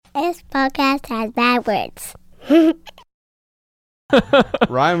podcast has bad words.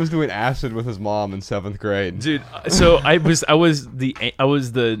 Ryan was doing acid with his mom in 7th grade. Dude, so I was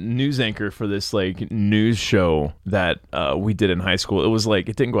the news anchor for this like news show that we did in high school. It was like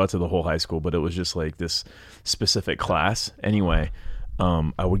it didn't go out to the whole high school, but it was just like this specific class. Anyway,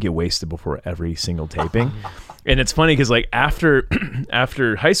 I would get wasted before every single taping, and it's funny because like after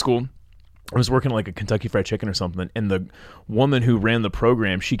high school, I was working like a Kentucky Fried Chicken or something, and the woman who ran the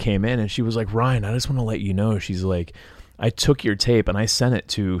program, she came in and she was like, "Ryan, I just want to let you know," she's like, I took your tape and I sent it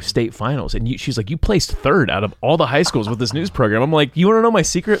to state finals. And she's like, you placed 3rd out of all the high schools with this news program. I'm like, you want to know my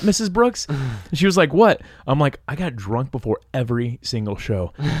secret, Mrs. Brooks? And she was like, what? I'm like, I got drunk before every single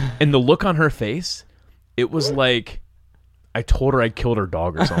show. And the look on her face, it was like I told her I killed her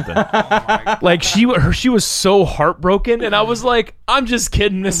dog or something. Like she was so heartbroken. And I was like, I'm just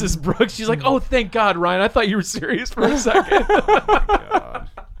kidding, Mrs. Brooks. She's like, oh, thank God, Ryan. I thought you were serious for a second. Oh, my God.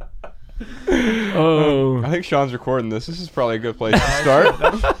 Oh, I think Sean's recording this. This is probably a good place to start.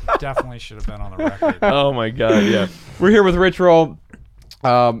 That definitely should have been on the record. oh my God, yeah. We're here with Rich Roll,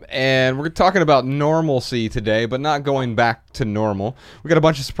 and we're talking about normalcy today, but not going back to normal. We got a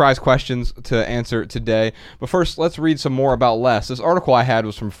bunch of surprise questions to answer today. But first, let's read some more about less. This article I had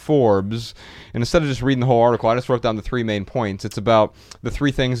was from Forbes, and instead of just reading the whole article, I just wrote down the 3 main points. It's about the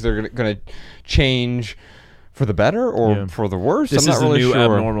 3 things they're going to change for the better or for the worse. This I'm is not really the new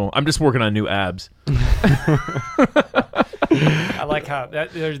sure. abnormal. I'm just working on new abs. I like how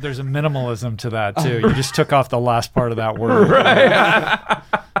there's a minimalism to that, too. You just took off the last part of that word. Right.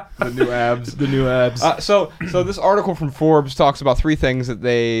 The new abs. The new abs. So this article from Forbes talks about 3 things that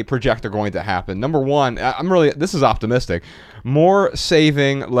they project are going to happen. Number 1, this is optimistic. More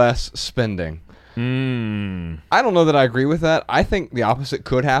saving, less spending. I don't know that I agree with that. I think the opposite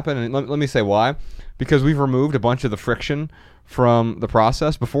could happen, and let me say why. Because we've removed a bunch of the friction from the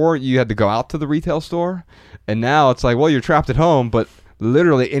process. Before, you had to go out to the retail store, and now it's like, well, you're trapped at home, but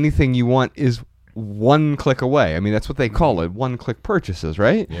literally anything you want is 1 click away. I mean, that's what they call it, 1-click purchases,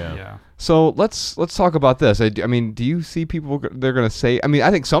 right? Yeah. So let's talk about this. I mean, do you see people, they're going to save? I mean, I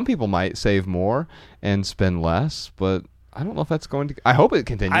think some people might save more and spend less, but I don't know if that's going to, I hope it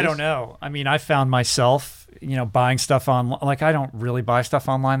continues. I don't know. I mean, I found myself, buying stuff on, like, I don't really buy stuff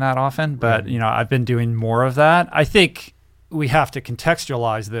online that often, but, I've been doing more of that. I think we have to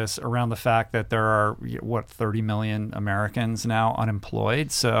contextualize this around the fact that there are, 30 million Americans now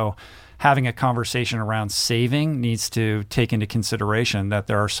unemployed. So having a conversation around saving needs to take into consideration that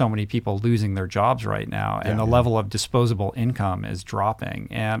there are so many people losing their jobs right now, and the level of disposable income is dropping.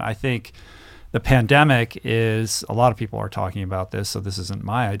 And I think the pandemic is, a lot of people are talking about this, so this isn't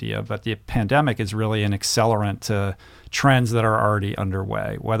my idea, but the pandemic is really an accelerant to trends that are already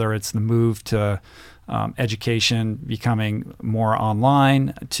underway, whether it's the move to education becoming more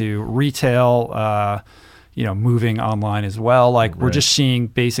online, to retail, moving online as well. Like we're just seeing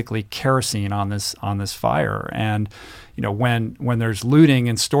basically kerosene on this fire. And, when there's looting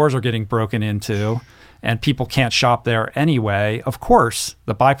and stores are getting broken into, and people can't shop there anyway, of course,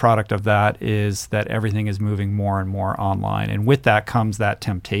 the byproduct of that is that everything is moving more and more online. And with that comes that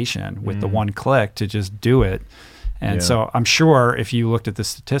temptation with the 1 click to just do it. And so I'm sure if you looked at the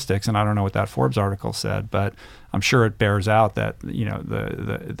statistics, and I don't know what that Forbes article said, but I'm sure it bears out that,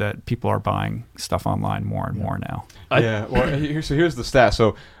 that people are buying stuff online more and more now. Well, here's the stat.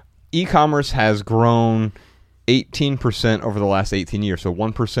 So e-commerce has grown 18% over the last 18 years, so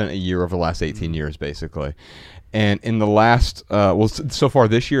 1% a year over the last 18 years, basically. And in the last, so far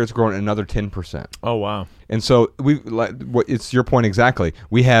this year, it's grown another 10%. Oh, wow. And so it's your point exactly.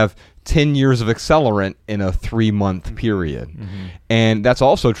 We have 10 years of accelerant in a 3-month period. And that's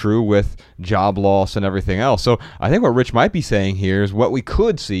also true with job loss and everything else. So I think what Rich might be saying here is what we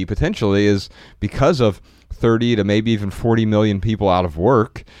could see potentially is because of 30 to maybe even 40 million people out of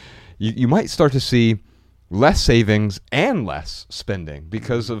work, you might start to see less savings and less spending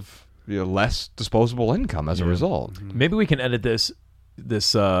because of less disposable income as a result. Maybe we can edit this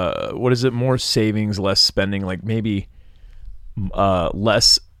what is it, more savings, less spending, like maybe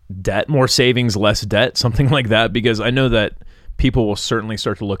less debt, more savings, less debt, something like that, because I know that people will certainly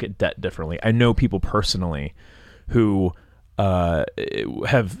start to look at debt differently. I know people personally who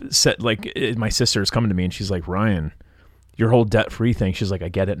have said, like, my sister is coming to me and she's like, Ryan, your whole debt-free thing, she's like, I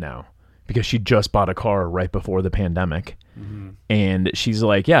get it now. Because she just bought a car right before the pandemic. And she's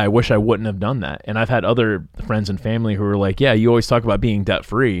like, yeah, I wish I wouldn't have done that. And I've had other friends and family who are like, yeah, you always talk about being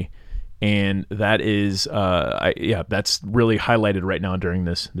debt-free. And that is, that's really highlighted right now during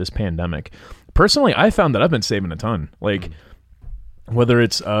this pandemic. Personally, I found that I've been saving a ton. Like, whether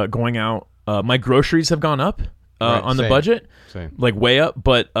it's going out, my groceries have gone up. Right, on the same. budget, Same. like way up.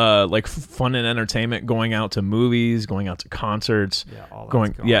 But like fun and entertainment, going out to movies, going out to concerts, all that's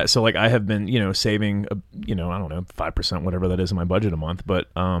going. gone. Yeah, so like I have been, saving, I don't know, 5%, whatever that is in my budget a month.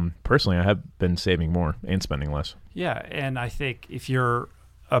 But personally, I have been saving more and spending less. Yeah, and I think if you're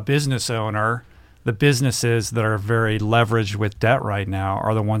a business owner, the businesses that are very leveraged with debt right now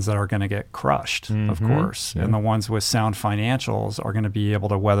are the ones that are going to get crushed, of course. Yeah. And the ones with sound financials are going to be able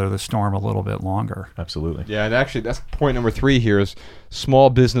to weather the storm a little bit longer. Absolutely. Yeah, and actually, that's point number 3 here is small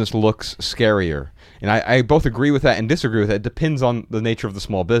business looks scarier. And I both agree with that and disagree with that. It depends on the nature of the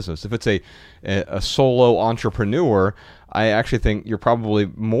small business. If it's a solo entrepreneur, I actually think you're probably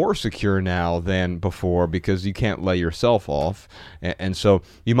more secure now than before because you can't lay yourself off. And so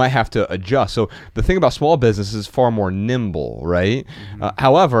you might have to adjust. So the thing about small business is far more nimble, right?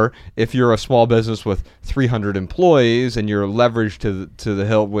 However, if you're a small business with 300 employees and you're leveraged to the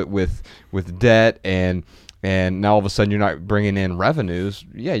hilt with debt and now all of a sudden you're not bringing in revenues,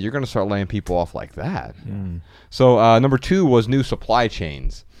 yeah, you're going to start laying people off like that. So number 2 was new supply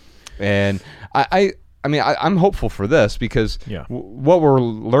chains. And I'm hopeful for this because what we're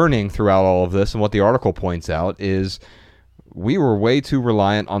learning throughout all of this and what the article points out is we were way too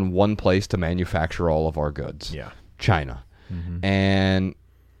reliant on one place to manufacture all of our goods, China. And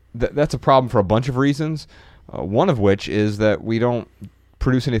that's a problem for a bunch of reasons, one of which is that we don't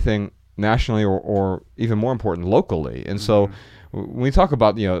produce anything nationally or even more important, locally. And so when we talk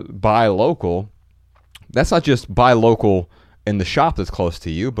about, buy local, that's not just buy local in the shop that's close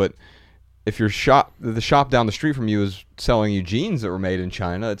to you, but if the shop down the street from you is selling you jeans that were made in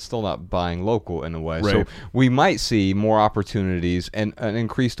China, it's still not buying local in a way. Right. So we might see more opportunities and an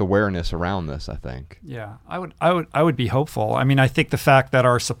increased awareness around this, I think. Yeah, I would be hopeful. I mean, I think the fact that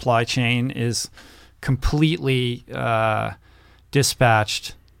our supply chain is completely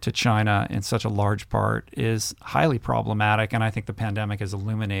dispatched to China in such a large part is highly problematic, and I think the pandemic has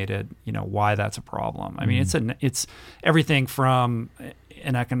illuminated, why that's a problem. I mean, it's everything from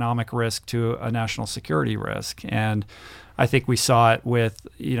an economic risk to a national security risk, and I think we saw it with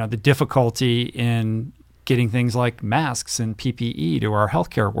the difficulty in getting things like masks and PPE to our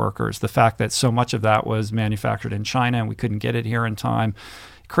healthcare workers. The fact that so much of that was manufactured in China and we couldn't get it here in time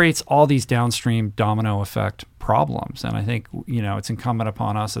creates all these downstream domino effect problems. And I think, it's incumbent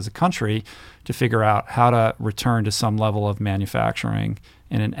upon us as a country to figure out how to return to some level of manufacturing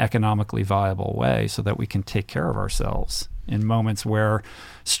in an economically viable way so that we can take care of ourselves in moments where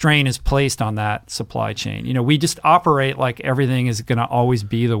strain is placed on that supply chain. We just operate like everything is going to always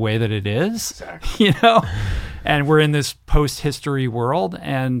be the way that it is, exactly. And we're in this post-history world,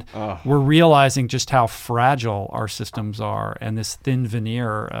 and we're realizing just how fragile our systems are, and this thin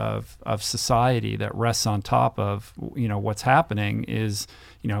veneer of society that rests on top of what's happening is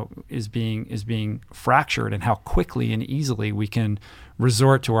being fractured, and how quickly and easily we can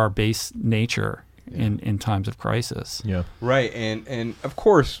resort to our base nature in times of crisis. Yeah. Right. And of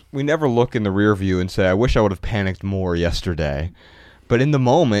course, we never look in the rear view and say, I wish I would have panicked more yesterday. But in the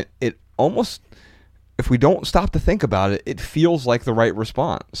moment, it almost, if we don't stop to think about it, it feels like the right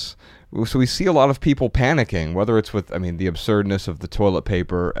response. So we see a lot of people panicking, whether it's with, the absurdness of the toilet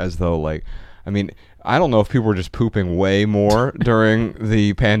paper, as though I don't know if people were just pooping way more during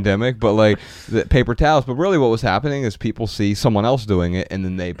the pandemic, but the paper towels. But really what was happening is people see someone else doing it and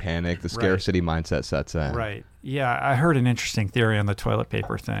then they panic. The scarcity mindset sets in. Right. Yeah. I heard an interesting theory on the toilet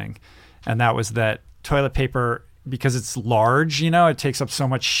paper thing. And that was that toilet paper, because it's large, it takes up so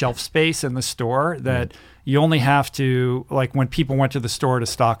much shelf space in the store that you only have to, when people went to the store to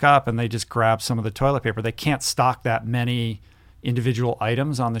stock up and they just grabbed some of the toilet paper, they can't stock that many individual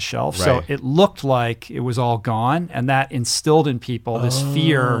items on the shelf. Right. So it looked like it was all gone, and that instilled in people this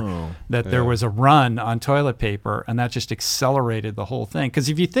fear that there was a run on toilet paper, and that just accelerated the whole thing. Because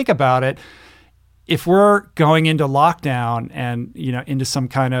if you think about it, if we're going into lockdown and into some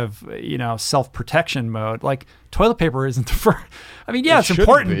kind of self-protection mode, toilet paper isn't the first. It's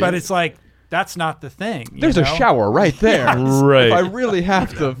important, but it's that's not the thing. There's a shower right there. Yes. Right. If I really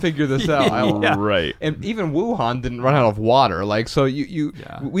have to figure this out. Yeah. Right. And even Wuhan didn't run out of water. So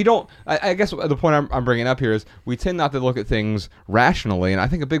we don't, I guess the point I'm bringing up here is we tend not to look at things rationally. And I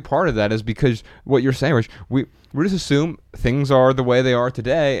think a big part of that is because what you're saying, Rich, we just assume things are the way they are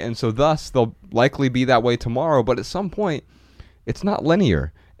today. And so thus they'll likely be that way tomorrow. But at some point, it's not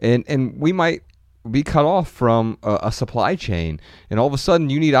linear. And we might be cut off from a supply chain, and all of a sudden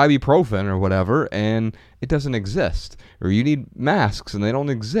you need ibuprofen or whatever, and it doesn't exist. Or you need masks, and they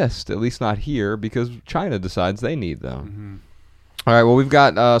don't exist, at least not here, because China decides they need them. All right, well, we've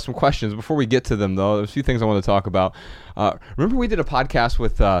got some questions. Before we get to them, though, there's a few things I want to talk about. Remember we did a podcast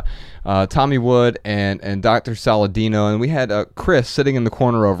with Tommy Wood and Dr. Saladino, and we had Chris sitting in the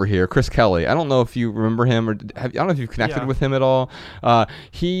corner over here, Chris Kelly. I don't know if you remember him, or I don't know if you've connected with him at all.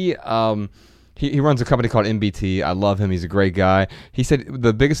 He runs a company called MBT. I love him. He's a great guy. He said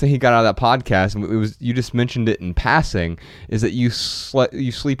the biggest thing he got out of that podcast, and it was, you just mentioned it in passing, is that you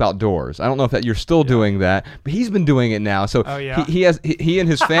sleep outdoors. I don't know if that you're still doing that, but he's been doing it now. So he and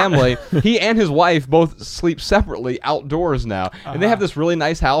his family, he and his wife both sleep separately outdoors now, and they have this really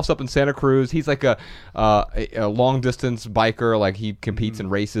nice house up in Santa Cruz. He's like a long distance biker, like he competes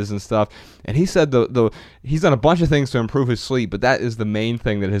in races and stuff. And he said he's done a bunch of things to improve his sleep, but that is the main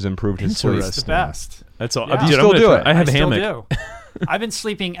thing that has improved his sleep. It's the best. That's all. Yeah. You still do it. I have a still hammock. do. I've been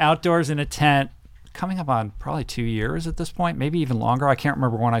sleeping outdoors in a tent coming up on probably 2 years at this point, maybe even longer. I can't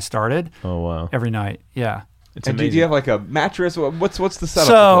remember when I started. Oh, wow. Every night. Yeah. It's And amazing. do you have like a mattress? What's the setup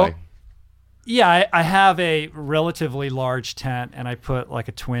So, like? Yeah, I have a relatively large tent, and I put like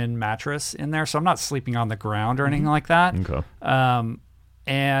a twin mattress in there, so I'm not sleeping on the ground or anything like that. Okay.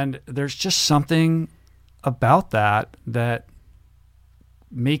 And there's just something about that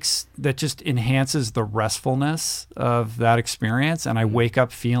just enhances the restfulness of that experience, and I wake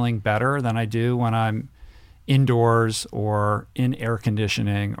up feeling better than I do when I'm indoors or in air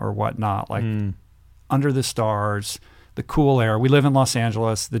conditioning or whatnot, like under the stars, the cool air. We live in Los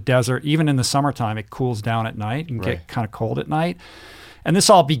Angeles, the desert. Even in the summertime, it cools down at night and get kind of cold at night. And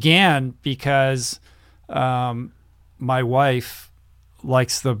this all began because my wife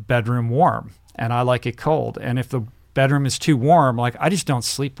likes the bedroom warm, and I like it cold. And if the bedroom is too warm, like I just don't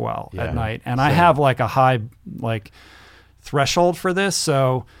sleep well at night. And I have like a high threshold for this,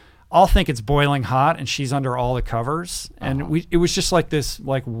 so I'll think it's boiling hot, and she's under all the covers. And it was just like this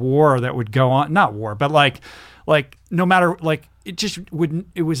war that would go on. Not war, but like no matter, like it just wouldn't.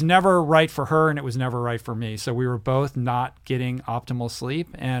 It was never right for her, and it was never right for me. So we were both not getting optimal sleep.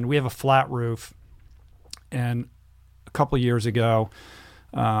 And we have a flat roof. And a couple of years ago,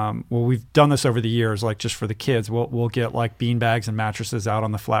 we've done this over the years, like just for the kids. We'll get like bean bags and mattresses out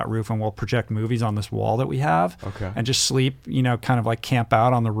on the flat roof, and we'll project movies on this wall that we have, and just sleep, kind of like camp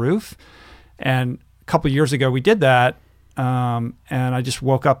out on the roof. And a couple of years ago we did that, and I just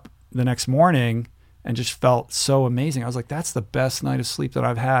woke up the next morning and just felt so amazing. I was like, that's the best night of sleep that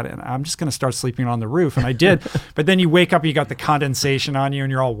I've had, and I'm just going to start sleeping on the roof. And I did. But then you wake up, you got the condensation on you, and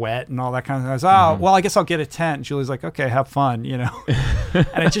you're all wet and all that kind of thing. I was, well, I guess I'll get a tent. And Julie's like, okay, have fun, And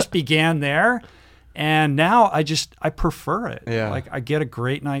it just began there. And now I prefer it. Yeah. Like I get a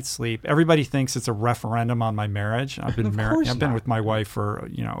great night's sleep. Everybody thinks it's a referendum on my marriage. I've been married. I've been with my wife for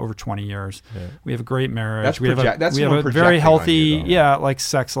over 20 years. Yeah. We have a great marriage. We have a very healthy, like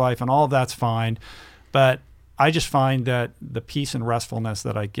sex life, and all of that's fine. But I just find that the peace and restfulness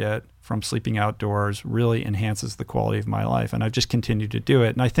that I get from sleeping outdoors really enhances the quality of my life. And I've just continued to do it.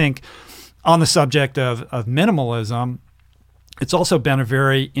 And I think on the subject of minimalism, it's also been a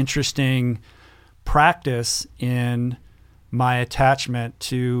very interesting practice in my attachment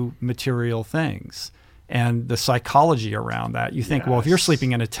to material things and the psychology around that. You think, well, if you're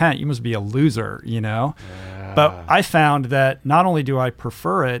sleeping in a tent, you must be a loser, Yeah. But I found that not only do I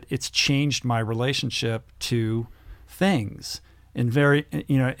prefer it, it's changed my relationship to things in very,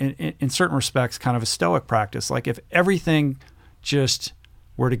 in certain respects, kind of a stoic practice. Like if everything just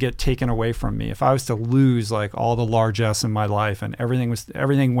were to get taken away from me, if I was to lose like all the largesse in my life and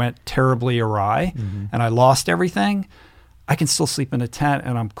everything went terribly awry, and I lost everything, I can still sleep in a tent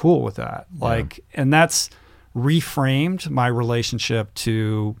and I'm cool with that. And that's reframed my relationship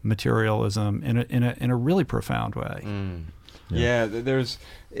to materialism in a really profound way. Yeah, there's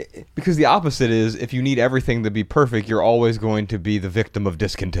because the opposite is if you need everything to be perfect, you're always going to be the victim of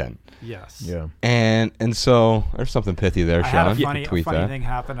discontent. Yes. Yeah. And so there's something pithy there, Sean. I had a funny thing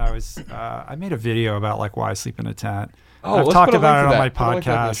happen. I made a video about like why I sleep in a tent. Oh, I've talked about it on my Put a link to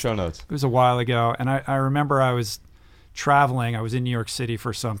that in the podcast. show notes. It was a while ago, and I remember I was traveling. I was in New York City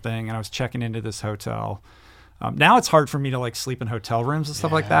for something, and I was checking into this hotel. Now it's hard for me to like sleep in hotel rooms and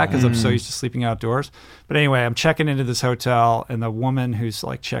stuff like that because I'm so used to sleeping outdoors. But anyway, I'm checking into this hotel, and the woman who's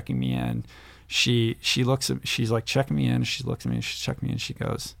like checking me in, she's like checking me in. She looks at me and she's checking me in. She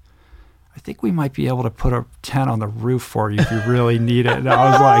goes, I think we might be able to put a tent on the roof for you if you really need it. And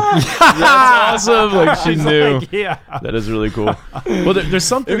I was like, that's awesome. Like she knew. Like, yeah. That is really cool. Well, there's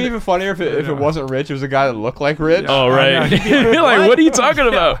something. It'd be even funnier if it wasn't Rich. It was a guy that looked like Rich. Oh, right. You're like, what are you talking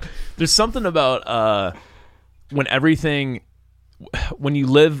about? There's something about when you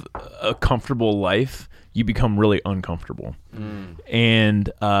live a comfortable life, you become really uncomfortable.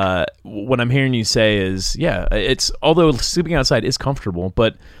 And what I'm hearing you say is, yeah, it's although sleeping outside is comfortable,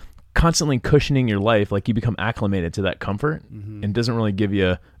 but constantly cushioning your life, like you become acclimated to that comfort and doesn't really give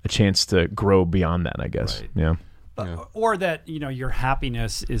you a chance to grow beyond that, I guess. Right. Yeah. Or that, your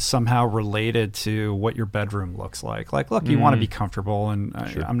happiness is somehow related to what your bedroom looks like. Like, look, you want to be comfortable, and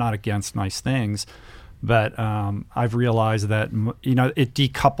I'm not against nice things, but I've realized that, it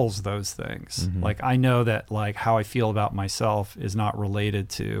decouples those things. Like, I know that, like, how I feel about myself is not related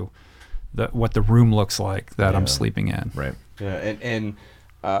to what the room looks like that I'm sleeping in. Right. Yeah, and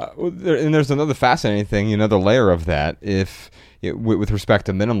there's another fascinating thing, another layer of that. With respect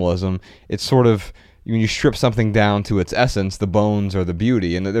to minimalism, it's sort of, when you strip something down to its essence, the bones are the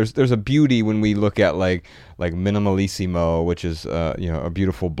beauty, and there's a beauty when we look at like Minimalissimo, which is a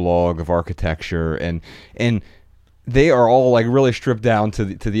beautiful blog of architecture, and they are all like really stripped down to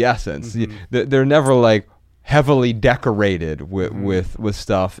the essence. They're never like heavily decorated with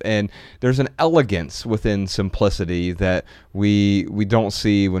stuff, and there's an elegance within simplicity that we don't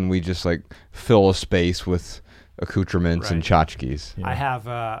see when we just like fill a space with accoutrements and tchotchkes. I have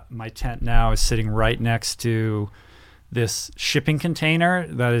my tent now is sitting right next to this shipping container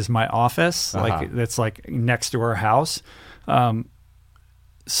that is my office, like that's like next to our house.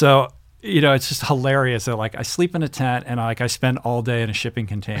 So it's just hilarious that like I sleep in a tent and like I spend all day in a shipping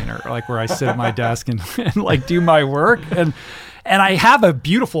container, like where I sit at my desk and like do my work, and I have a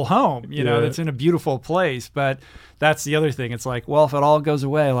beautiful home, that's in a beautiful place, but that's the other thing. It's like, well, if it all goes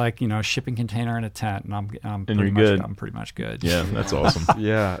away, like, a shipping container and a tent, and I'm pretty much good. Yeah, that's awesome.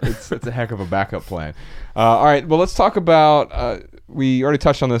 Yeah, it's a heck of a backup plan. All right, well, let's talk about, we already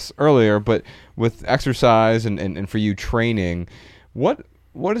touched on this earlier, but with exercise and for you training, what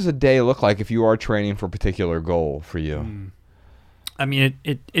does a day look like if you are training for a particular goal for you? I mean,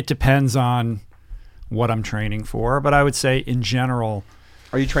 it depends on what I'm training for, but I would say in general.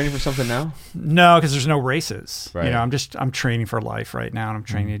 Are you training for something now? No, because there's no races. Right. I'm training for life right now, and I'm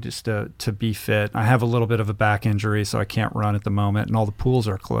training just to be fit. I have a little bit of a back injury, so I can't run at the moment, and all the pools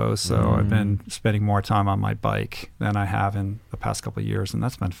are closed. So I've been spending more time on my bike than I have in the past couple of years, and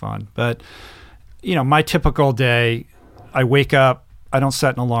that's been fun. But my typical day, I wake up. I don't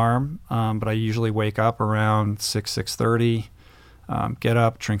set an alarm, but I usually wake up around 6:30. Get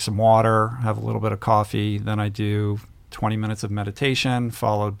up, drink some water, have a little bit of coffee. Then I do 20 minutes of meditation,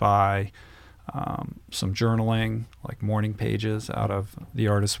 followed by some journaling, like morning pages out of The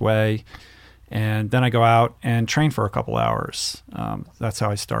Artist's Way. And then I go out and train for a couple hours. That's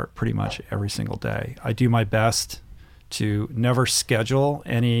how I start pretty much every single day. I do my best to never schedule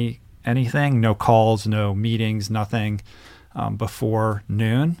anything, no calls, no meetings, nothing. Before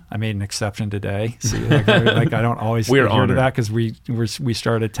noon. I made an exception today. See, like I don't always adhere to that because we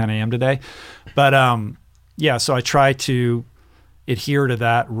started at 10 a.m. today. But so I try to adhere to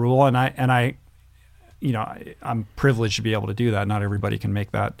that rule, and I'm privileged to be able to do that. Not everybody can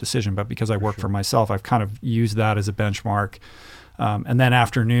make that decision, but because I work for myself, I've kind of used that as a benchmark. And then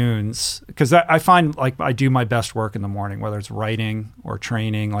afternoons, because I find like I do my best work in the morning, whether it's writing or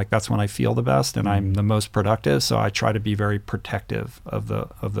training, like that's when I feel the best and I'm the most productive. So I try to be very protective of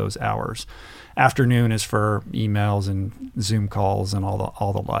those hours. Afternoon is for emails and Zoom calls and all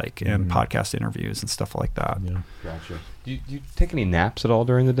the like, and podcast interviews and stuff like that. Yeah. Gotcha. Do you take any naps at all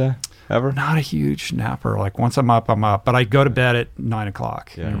during the day? Ever? Not a huge napper. Like once I'm up, but I go to bed at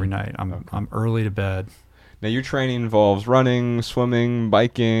 9:00 every night. I'm early to bed. Now, your training involves running, swimming,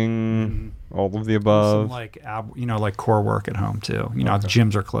 biking, all of the above. Some like core work at home too. The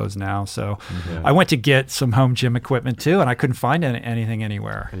gyms are closed now, so I went to get some home gym equipment too, and I couldn't find anything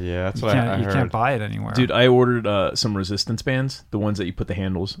anywhere. Yeah, that's what I heard. You can't buy it anywhere, dude. I ordered some resistance bands, the ones that you put the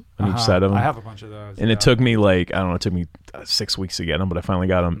handles on each side of them. I have a bunch of those, and it took me it took me 6 weeks to get them, but I finally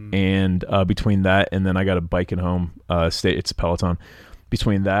got them. And between that and then I got a bike at home. It's a Peloton.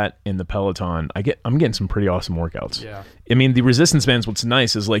 Between that and the Peloton, I'm getting some pretty awesome workouts. Yeah. I mean, the resistance bands, what's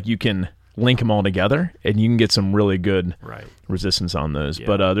nice is like you can link them all together and you can get some really good resistance on those. Yeah.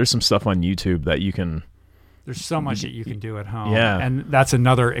 But there's some stuff on YouTube that you can... There's so much that you can do at home. Yeah. And that's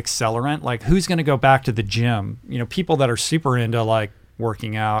another accelerant. Like, who's going to go back to the gym? People that are super into like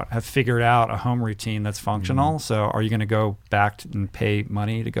working out have figured out a home routine that's functional. So are you going to go back and pay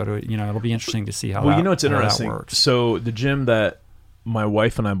money to go to, it'll be interesting to see how it's interesting. That works. So the gym that my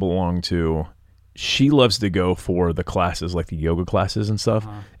wife and I belong to, she loves to go for the classes, like the yoga classes and stuff.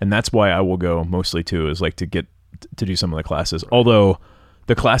 And that's why I will go mostly too, is like to get to do some of the classes. Although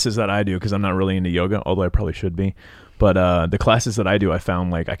the classes that I do, because I'm not really into yoga, although I probably should be. But the classes that I do, I found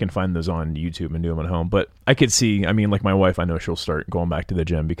like I can find those on YouTube and do them at home. But I could see, I mean, like my wife, I know she'll start going back to the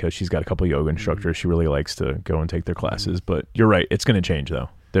gym because she's got a couple yoga instructors. She really likes to go and take their classes. But you're right, it's going to change though.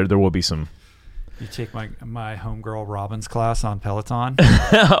 There will be some. You take my homegirl Robin's class on Peloton.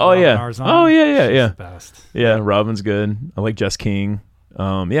 Oh yeah. Arzon. Oh yeah. She's the best. Yeah, Robin's good. I like Jess King.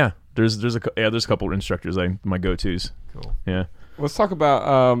 Yeah, there's a couple of instructors my go-tos. Cool. Yeah. Let's talk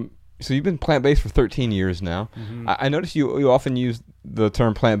about. So you've been plant-based for 13 years now. Mm-hmm. I noticed you often use the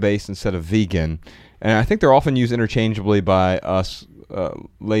term plant-based instead of vegan, and I think they're often used interchangeably by us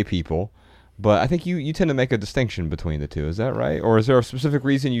lay people. But I think you tend to make a distinction between the two. Is that right? Or is there a specific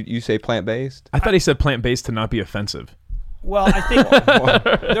reason you say plant-based? I thought he said plant-based to not be offensive. Well, I think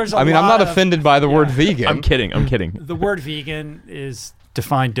there's I'm not offended by the word vegan. I'm kidding. The word vegan is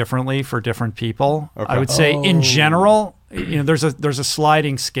defined differently for different people. Okay. I would say in general, there's a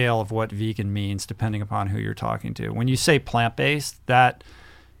sliding scale of what vegan means depending upon who you're talking to. When you say plant-based, that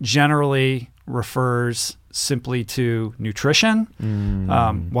generally refers simply to nutrition,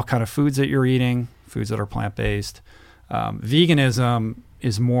 what kind of foods that you're eating, foods that are plant-based. Veganism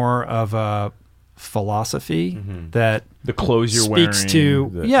is more of a philosophy that the clothes you're speaks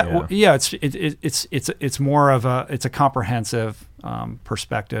wearing. It's more of a comprehensive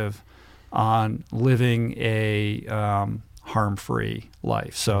perspective on living a harm-free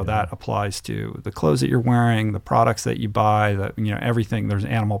life. So that applies to the clothes that you're wearing, the products that you buy, everything. There's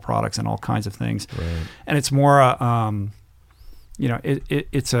animal products and all kinds of things, and it's more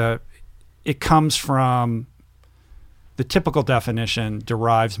it comes from the typical definition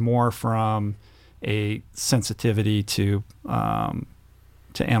derives more from a sensitivity to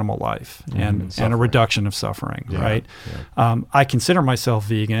animal life and a reduction of suffering, right? Yeah. I consider myself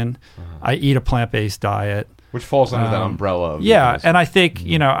vegan. I eat a plant-based diet. Which falls under that umbrella of veganism. And I think,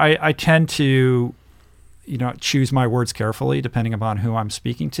 I tend to, choose my words carefully depending upon who I'm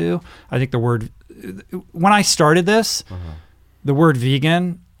speaking to. I think when I started this, the word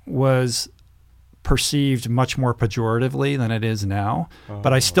vegan was perceived much more pejoratively than it is now,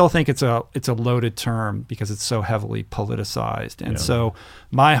 but I still think it's a loaded term because it's so heavily politicized. And so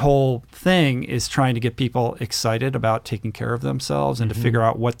my whole thing is trying to get people excited about taking care of themselves and to figure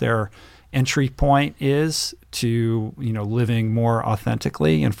out what their entry point is to living more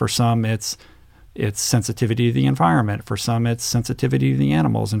authentically. And for some it's sensitivity to the environment, for some it's sensitivity to the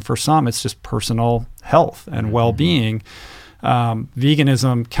animals, and for some it's just personal health and well-being.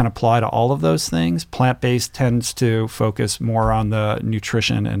 Veganism can apply to all of those things. Plant-based tends to focus more on the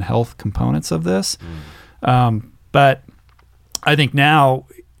nutrition and health components of this. But I think now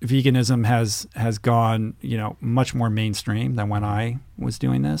veganism has gone, much more mainstream than when I was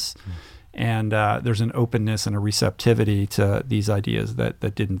doing this. And there's an openness and a receptivity to these ideas that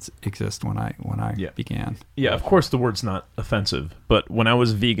didn't exist when I began. Yeah, of course the word's not offensive, but when I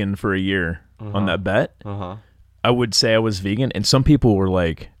was vegan for a year on that bet, I would say I was vegan, and some people were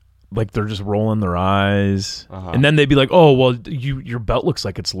like they're just rolling their eyes, and then they'd be like, "Oh, well, your belt looks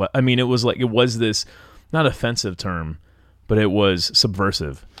like it's." I mean, it was this not offensive term, but it was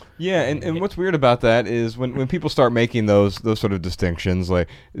subversive. Yeah, and what's weird about that is when people start making those sort of distinctions, like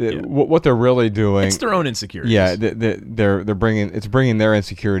what they're really doing, it's their own insecurities. Yeah, they're bringing their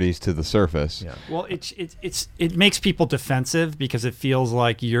insecurities to the surface. Yeah. Well, it makes people defensive because it feels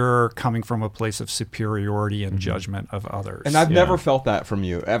like you're coming from a place of superiority and judgment of others. And I've never felt that from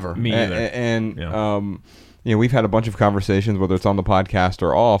you ever. Me either. And we've had a bunch of conversations, whether it's on the podcast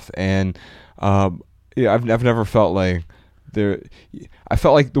or off, and I've never felt like. I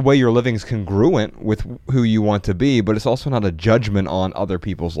felt like the way you're living is congruent with who you want to be, but it's also not a judgment on other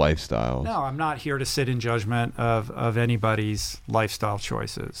people's lifestyles. No, I'm not here to sit in judgment of anybody's lifestyle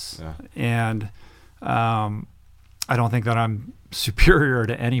choices. Yeah. And I don't think that I'm superior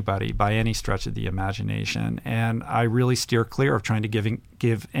to anybody by any stretch of the imagination. And I really steer clear of trying to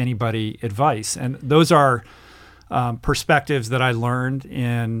give anybody advice. And those are perspectives that I learned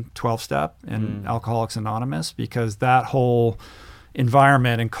in 12-Step and Alcoholics Anonymous, because that whole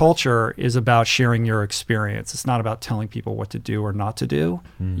environment and culture is about sharing your experience. It's not about telling people what to do or not to do.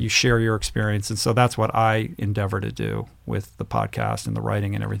 You share your experience. And so that's what I endeavor to do with the podcast and the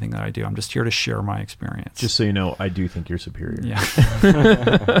writing and everything that I do. I'm just here to share my experience. Just so you know, I do think you're superior. Yeah.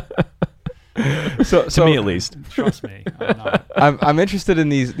 To me, at least. Trust me, I'm not. I'm interested in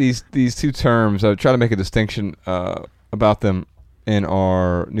these two terms. I try to make a distinction about them in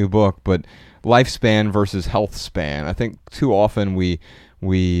our new book, but lifespan versus health span. I think too often we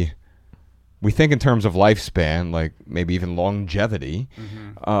think in terms of lifespan, like maybe even longevity,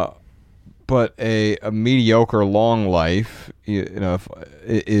 but a mediocre long life,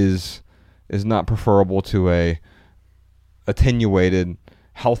 is not preferable to a attenuated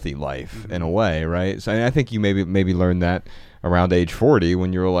healthy life in a way, right? So I think you maybe learned that around age 40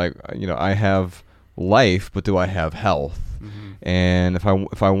 when you're like, I have life, but do I have health? And if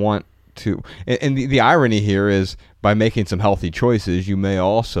I want to, and the irony here is by making some healthy choices, you may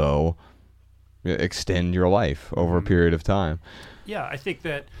also extend your life over a period of time. Yeah, I think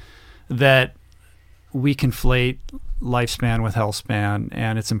that we conflate lifespan with health span,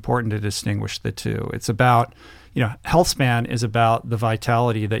 and it's important to distinguish the two. It's about, health span is about the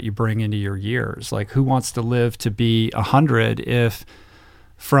vitality that you bring into your years. Like, who wants to live to be 100 if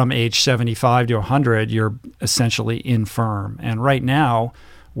from age 75 to 100 you're essentially infirm? And right now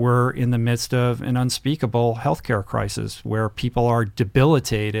we're in the midst of an unspeakable healthcare crisis where people are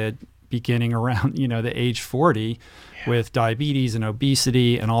debilitated beginning around the age 40 with diabetes and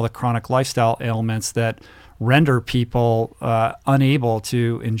obesity and all the chronic lifestyle ailments that render people unable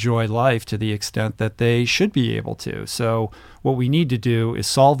to enjoy life to the extent that they should be able to. So what we need to do is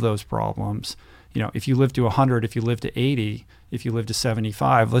solve those problems. If you live to 100, if you live to 80, if you live to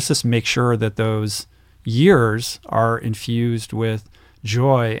 75, let's just make sure that those years are infused with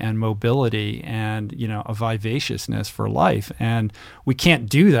joy and mobility and a vivaciousness for life. And we can't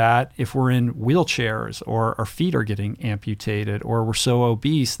do that if we're in wheelchairs or our feet are getting amputated or we're so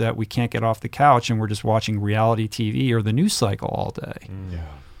obese that we can't get off the couch and we're just watching reality TV or the news cycle all day.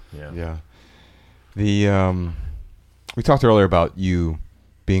 Yeah. We talked earlier about you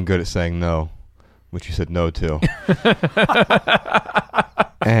being good at saying no, which you said no to.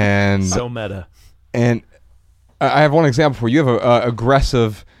 And so meta. And I have one example for you. You have a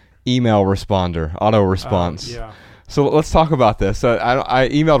aggressive email responder, auto response. Yeah. So let's talk about this. I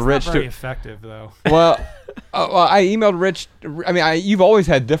emailed Rich. Not very effective, though. Well, I emailed Rich. I mean, you've always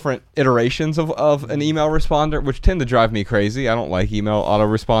had different iterations of an email responder, which tend to drive me crazy. I don't like email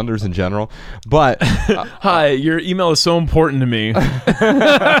autoresponders in general. But hi, your email is so important to me.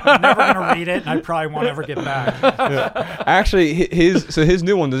 I'm never gonna read it, and I probably won't ever get back. Yeah. Actually, his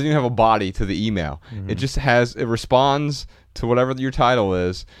new one doesn't even have a body to the email. It just it responds to whatever your title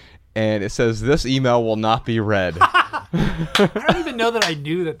is. And it says, "This email will not be read." I don't even know that I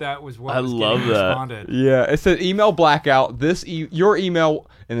knew that was what was getting responded. Yeah, it said, "Email blackout. Your email,"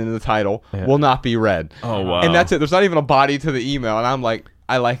 and then the title will not be read. Oh wow! And that's it. There's not even a body to the email, and I'm like,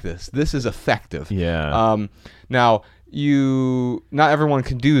 I like this. This is effective. Yeah. Now not everyone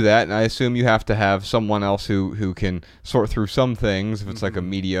can do that, and I assume you have to have someone else who can sort through some things if it's like a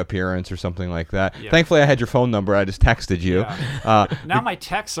media appearance or something like that. Yeah. Thankfully, I had your phone number. I just texted you. Yeah. Now my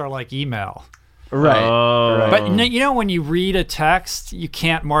texts are like email. Right. Right. But when you read a text, you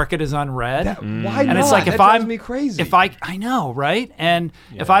can't mark it as unread. Why not? And it's like that drives me crazy. I know, right? And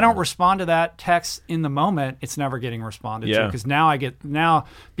if I don't respond to that text in the moment, it's never getting responded to. Because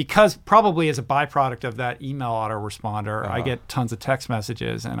because probably as a byproduct of that email autoresponder, I get tons of text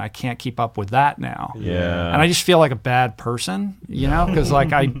messages, and I can't keep up with that now. Yeah. And I just feel like a bad person, because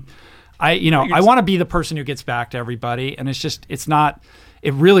like I want to be the person who gets back to everybody, and it's not.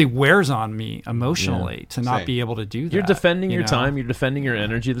 It really wears on me emotionally to not be able to do that. You're defending your time. You're defending your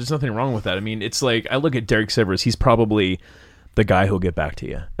energy. There's nothing wrong with that. I mean, it's like I look at Derek Sivers. He's probably the guy who'll get back to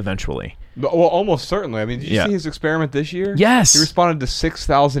you eventually. Well, almost certainly. I mean, did you see his experiment this year? Yes. He responded to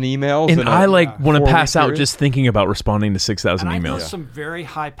 6,000 emails. And I want to pass out just thinking about responding to 6,000 emails. I know some very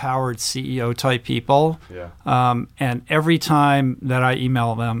high-powered CEO type people. Yeah. And every time that I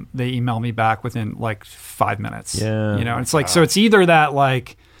email them, they email me back within like 5 minutes. Yeah. And it's like, so it's either that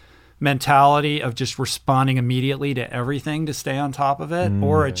like mentality of just responding immediately to everything to stay on top of it,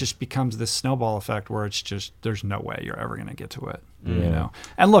 or it just becomes this snowball effect where it's just there's no way you're ever going to get to it.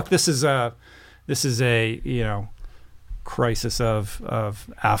 And look, this is a crisis of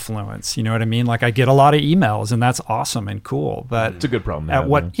affluence. You know what I mean? Like I get a lot of emails, and that's awesome and cool. But it's a good problem.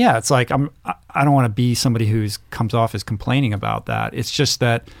 It's like I don't want to be somebody who comes off as complaining about that. It's just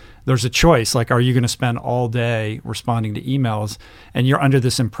that there's a choice. Like, are you going to spend all day responding to emails, and you're under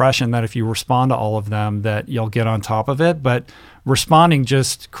this impression that if you respond to all of them, that you'll get on top of it? But responding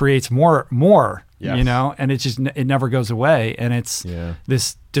just creates more. Yes. And it never goes away, and it's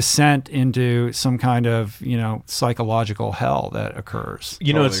this descent into some kind of psychological hell that occurs.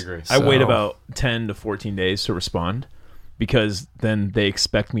 I wait about 10 to 14 days to respond, because then they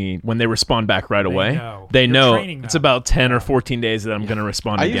expect me, when they respond back right away, they know it's about 10 or 14 days that I'm going to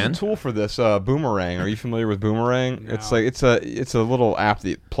respond again. I use a tool for this, Boomerang. Are you familiar with Boomerang? No. It's like it's a little app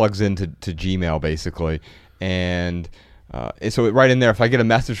that plugs into Gmail basically, and So right in there, if I get a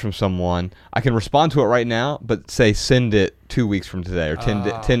message from someone, I can respond to it right now, but say send it 2 weeks from today or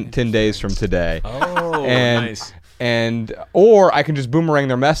 10 days from today. Oh, and, nice. Or I can just boomerang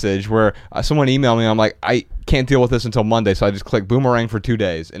their message where someone emailed me. I'm like, I can't deal with this until Monday, so I just click boomerang for 2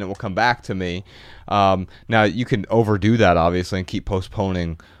 days, and it will come back to me. Now you can overdo that obviously and keep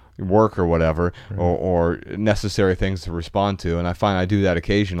postponing work or whatever, or necessary things to respond to, and I find I do that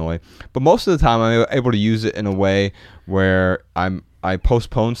occasionally. But most of the time, I'm able to use it in a way where I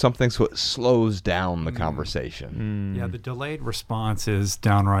postpone something so it slows down the conversation. Yeah, the delayed response is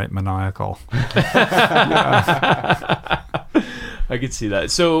downright maniacal. I could see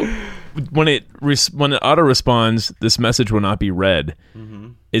that. So when it auto responds, this message will not be read.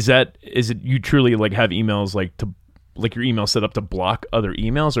 Is it you truly like have emails like your email set up to block other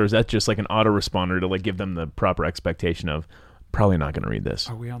emails, or is that just like an autoresponder to like give them the proper expectation of probably not going to read this?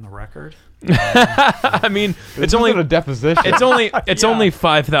 Are we on the record? I mean, it's only a deposition. It's only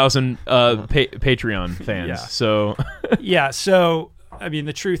 5,000 Patreon fans. Yeah. So Yeah. So I mean,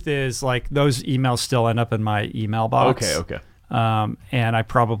 the truth is, like, those emails still end up in my email box. Okay. And I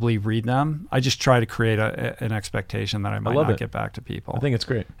probably read them. I just try to create an expectation that I might not get back to people. I think it's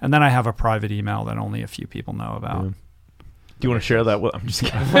great. And then I have a private email that only a few people know about. Yeah. Do you want to share that? I'm just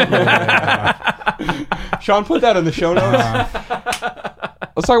kidding. Sean, put that in the show notes.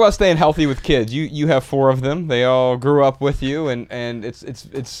 Let's talk about staying healthy with kids. You have 4 of them. They all grew up with you, and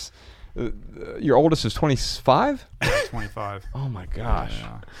it's your oldest is 25? 25. Oh my gosh.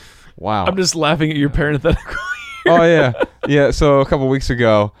 Yeah. Wow. I'm just laughing at your parenthetical. Oh yeah. So a couple weeks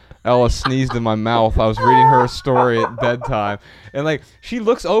ago, Ella sneezed in my mouth. I was reading her a story at bedtime, and like she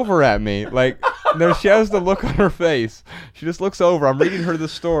looks over at me, like she has the look on her face. She just looks over. I'm reading her the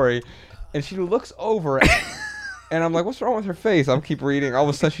story, and she looks over, and I'm like, "What's wrong with her face?" I'll keep reading. All of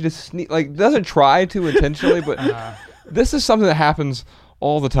a sudden, she just doesn't try to intentionally, but this is something that happens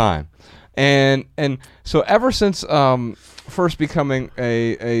all the time, and so ever since first becoming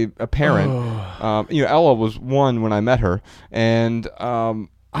a parent, Ella was 1 when I met her, and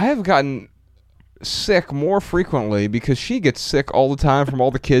I have gotten sick more frequently because she gets sick all the time from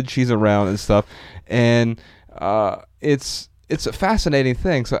all the kids she's around and stuff, and it's a fascinating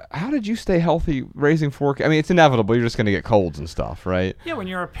thing. So how did you stay healthy raising 4 kids? I mean, it's inevitable. You're just going to get colds and stuff, right? Yeah, when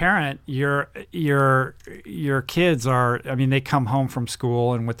you're a parent, your kids are, I mean, they come home from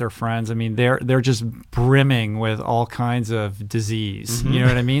school and with their friends. I mean, they're just brimming with all kinds of disease. Mm-hmm. You know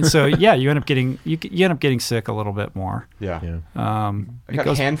what I mean? So yeah, you end up getting sick a little bit more. Yeah. I got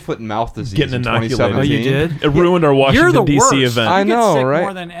goes- hand, foot, and mouth disease Getting in inoculated. 2017. Oh, you did? It ruined our You're the Washington, worst. D.C. event. I You get know, sick right?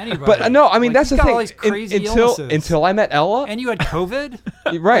 more than anybody. But no, I mean, Like, that's you the got thing. all these crazy illnesses. Until I met Ella, And you had COVID?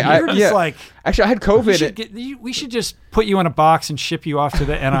 right? You were just like, actually, I had COVID. we should just put you in a box and ship you off to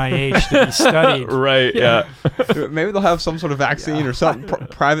the NIH to be studied. Right, yeah. Maybe they'll have some sort of vaccine or some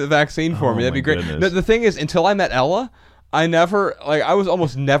private vaccine for me. That'd be great. goodness. No, the thing is, until I met Ella, I was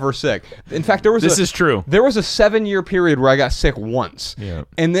almost never sick. In fact, This is true. There was a 7-year period where I got sick once. Yeah.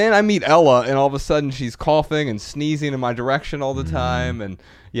 And then I meet Ella, and all of a sudden she's coughing and sneezing in my direction all the time. And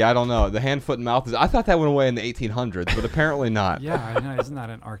yeah, I don't know. The hand, foot, and mouth I thought that went away in the 1800s, but apparently not. Yeah, I know. Isn't that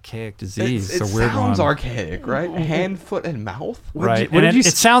an archaic disease? It It's a weird sounds one. archaic, right? Hand, foot, and mouth? Right. what And did you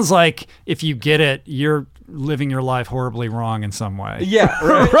it sounds like if you get it, you're living your life horribly wrong in some way. Yeah,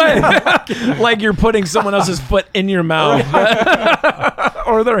 right. Right. Like you're putting someone else's foot in your mouth.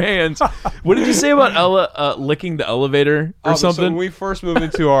 Or their hands. What did you say about Ella licking the elevator or So something? when we first moved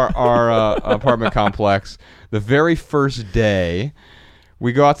into our apartment complex, the very first day,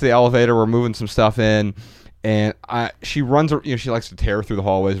 we go out to the elevator. We're moving some stuff in, and she runs. She likes to tear through the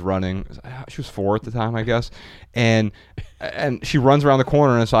hallways running. She was 4 at the time, I guess, and she runs around the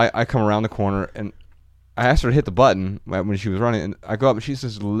corner, and so I come around the corner, and I asked her to hit the button when she was running, and I go up, and she's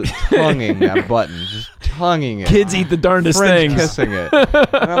just tonguing that button, just tonguing it. Kids eat the darnest French things. kissing it.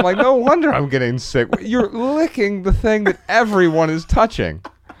 And I'm like, no wonder I'm getting sick. You're licking the thing that everyone is touching.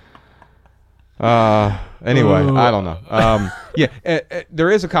 Anyway, I don't know. There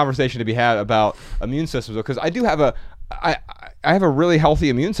is a conversation to be had about immune systems, because I do have I have a really healthy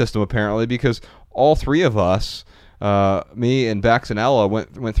immune system, apparently, because all 3 of us, me and Bex and Ella,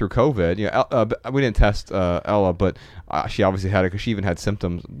 went through COVID. We didn't test Ella, but she obviously had it because she even had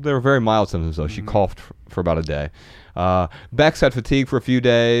symptoms. They were very mild symptoms, though. She coughed for about a day. Bex had fatigue for a few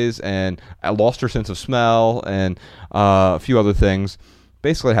days, and I lost her sense of smell, and a few other things.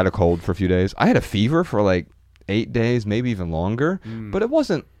 Basically had a cold for a few days. I had a fever for like 8 days, maybe even longer, but it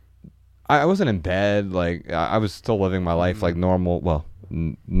wasn't, I wasn't in bed. Like, I was still living my life like normal,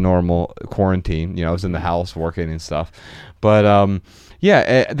 normal quarantine. I was in the house working and stuff. But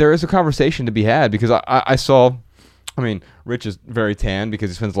there is a conversation to be had, because I saw I mean, Rich is very tan because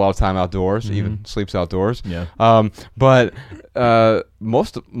he spends a lot of time outdoors, even sleeps outdoors. Yeah. But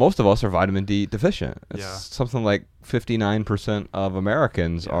most of us are vitamin D deficient. It's something like 59% of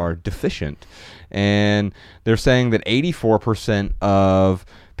Americans are deficient. And they're saying that 84% of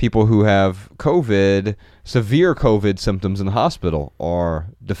people who have COVID, severe COVID symptoms in the hospital, are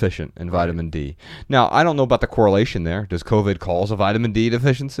deficient in vitamin D. Now, I don't know about the correlation there. Does COVID cause a vitamin D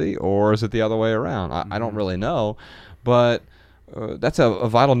deficiency, or is it the other way around? I don't really know, but that's a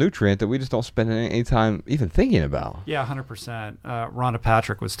vital nutrient that we just don't spend any time even thinking about. Yeah, 100%. Rhonda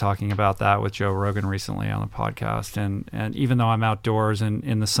Patrick was talking about that with Joe Rogan recently on the podcast, and even though I'm outdoors and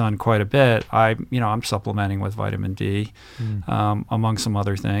in the sun quite a bit, I'm supplementing with vitamin D, among some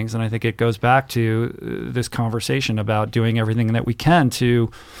other things, and I think it goes back to this conversation about doing everything that we can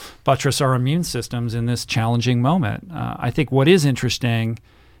to buttress our immune systems in this challenging moment. I think what is interesting,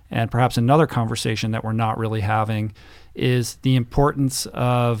 and perhaps another conversation that we're not really having, is the importance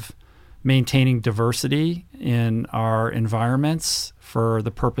of maintaining diversity in our environments for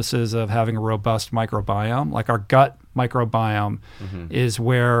the purposes of having a robust microbiome. Like our gut microbiome is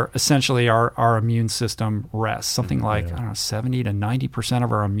where essentially our immune system rests. Something like, 70 to 90%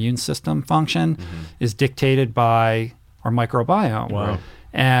 of our immune system function is dictated by our microbiome. Wow.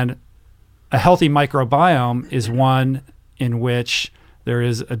 And a healthy microbiome is one in which there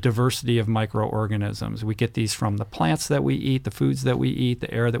is a diversity of microorganisms. We get these from the plants that we eat, the foods that we eat,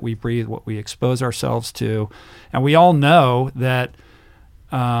 the air that we breathe, what we expose ourselves to. And we all know that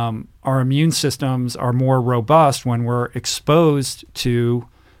our immune systems are more robust when we're exposed to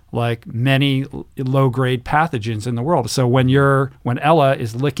like many low-grade pathogens in the world. So when Ella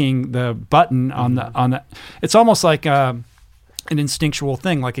is licking the button on the, it's almost like an instinctual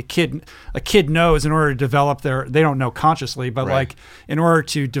thing. Like a kid knows in order to develop they don't know consciously, but like in order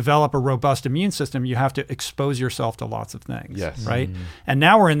to develop a robust immune system, you have to expose yourself to lots of things. Yes. Right. And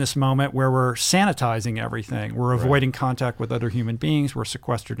now we're in this moment where we're sanitizing everything. We're avoiding contact with other human beings. We're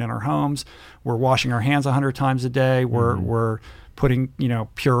sequestered in our homes. We're washing our hands 100 times a day. We're putting,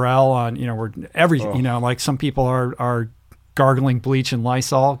 Purell on, we're everything, like some people are gargling bleach and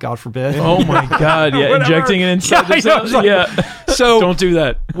Lysol, God forbid. Oh my God! Yeah, injecting it inside themselves. So don't do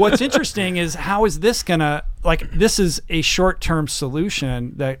that. What's interesting is how is this gonna this is a short-term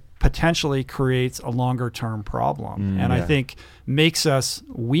solution that potentially creates a longer-term problem, and I think makes us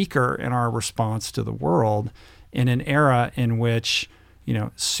weaker in our response to the world in an era in which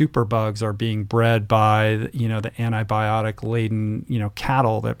superbugs are being bred by the antibiotic laden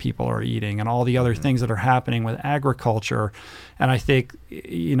cattle that people are eating and all the other things that are happening with agriculture. And I think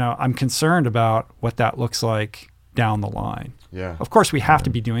I'm concerned about what that looks like down the line. Yeah. Of course we have to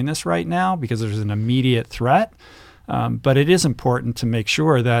be doing this right now because there's an immediate threat, but it is important to make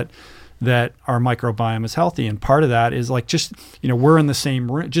sure that our microbiome is healthy. And part of that is just we're in the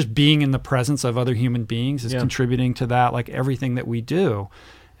same room, just being in the presence of other human beings is contributing to that, like everything that we do.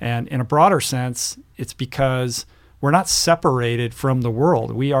 And in a broader sense, it's because we're not separated from the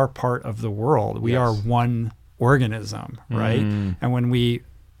world. We are part of the world. We are one organism, right? And when we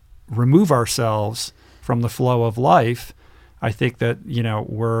remove ourselves from the flow of life, I think that,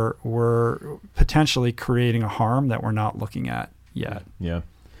 we're potentially creating a harm that we're not looking at yet. Yeah.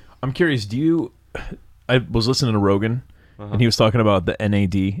 I'm curious, I was listening to Rogan, and he was talking about the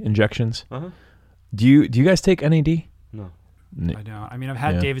NAD injections. Do you guys take NAD? No. I don't. I mean, I've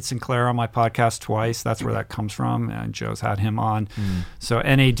had David Sinclair on my podcast twice. That's where that comes from, and Joe's had him on. So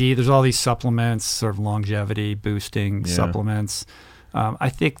NAD, there's all these supplements, sort of longevity boosting supplements. I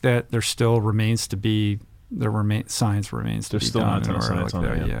think that there still remains to be science remains to be still done. There's still not a ton of science on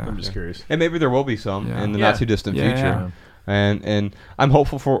it. Yeah. I'm just curious. And maybe there will be some in the not too distant future. Yeah. And I'm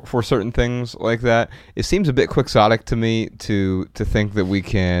hopeful for certain things like that. It seems a bit quixotic to me to think that we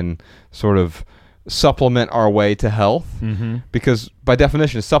can sort of supplement our way to health, because by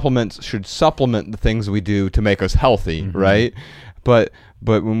definition, supplements should supplement the things we do to make us healthy, right? But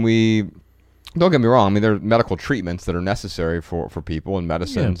when we don't get me wrong, I mean, there are medical treatments that are necessary for people and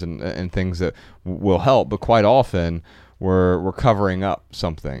medicines and things that will help, but quite often we're covering up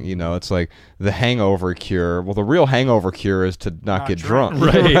something. It's like the hangover cure. Well, the real hangover cure is to not get drunk.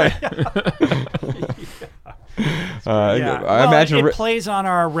 Right. I imagine it plays on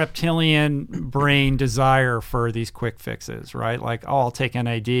our reptilian brain desire for these quick fixes, right? Like, I'll take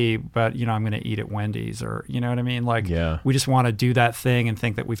NAD, but I'm going to eat at Wendy's, or you know what I mean? Like, we just want to do that thing and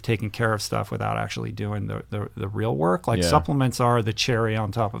think that we've taken care of stuff without actually doing the real work. Like supplements are the cherry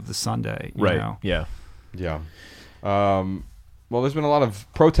on top of the sundae. You know? Yeah. Well, there's been a lot of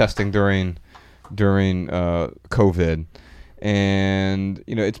protesting during COVID, and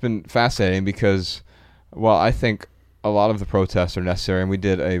it's been fascinating because, well, I think a lot of the protests are necessary, and we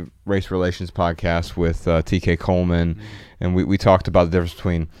did a race relations podcast with TK Coleman, and we talked about the difference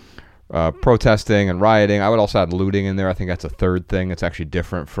between protesting and rioting. I would also add looting in there. I think that's a third thing. It's actually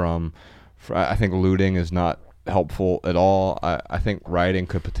different from I think looting is not helpful at all. I think rioting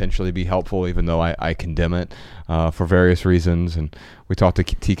could potentially be helpful, even though I condemn it for various reasons, and we talked to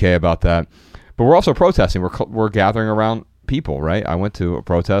TK about that. But we're also protesting. We're gathering around people, right? I went to a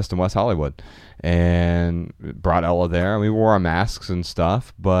protest in West Hollywood and brought Ella there. We wore our masks and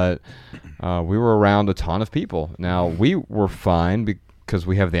stuff, but we were around a ton of people. Now, we were fine because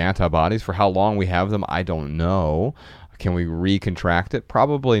we have the antibodies. For how long we have them, I don't know. Can we recontract it?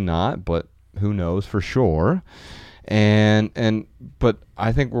 Probably not, but who knows for sure. But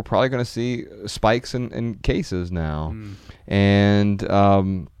I think we're probably going to see spikes in cases now. And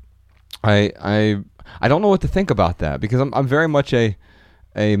I don't know what to think about that, because I'm very much a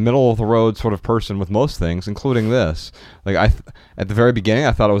middle of the road sort of person with most things, including this. Like at the very beginning,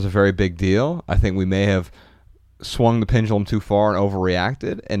 I thought it was a very big deal. I think we may have swung the pendulum too far and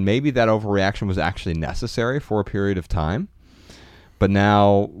overreacted, and maybe that overreaction was actually necessary for a period of time. But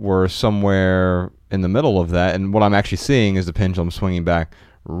now we're somewhere in the middle of that, and what I'm actually seeing is the pendulum swinging back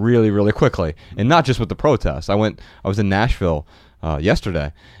really, really quickly, and not just with the protests. I was in Nashville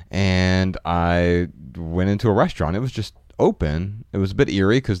yesterday, and I went into a restaurant. It was just open. It was a bit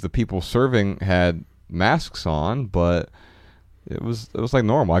eerie because the people serving had masks on, but it was like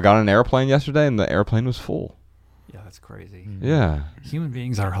normal. I got on an airplane yesterday, and the airplane was full. Yeah, that's crazy. Yeah. Human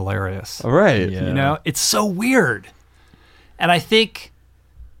beings are hilarious. All right. Yeah. You know, it's so weird. And I think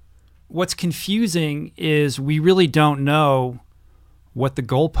what's confusing is we really don't know what the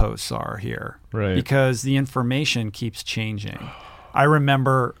goalposts are here. Right. Because the information keeps changing. I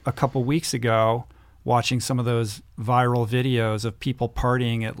remember a couple weeks ago watching some of those viral videos of people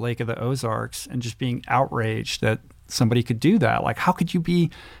partying at Lake of the Ozarks and just being outraged that somebody could do that. Like, how could you be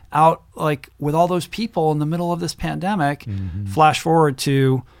out like with all those people in the middle of this pandemic? Flash forward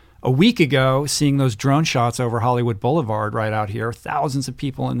to a week ago, seeing those drone shots over Hollywood Boulevard right out here, thousands of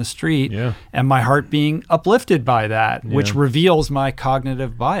people in the street, and my heart being uplifted by that, which reveals my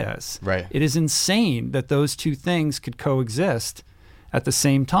cognitive bias. Right. It is insane that those two things could coexist at the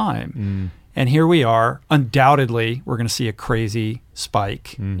same time. And here we are. Undoubtedly, we're going to see a crazy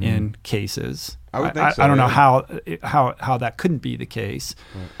spike in cases. I would think so. I don't know how that couldn't be the case.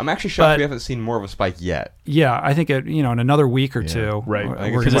 I'm actually shocked we haven't seen more of a spike yet. Yeah, I think in another week or two, right.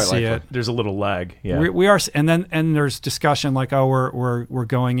 we're going to see it. There's a little lag. Yeah, we are, and there's discussion like, oh, we're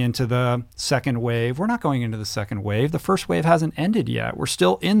going into the second wave. We're not going into the second wave. The first wave hasn't ended yet. We're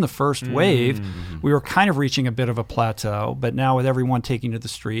still in the first wave. We were kind of reaching a bit of a plateau, but now with everyone taking to the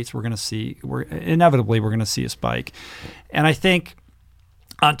streets, we're inevitably going to see a spike. And I think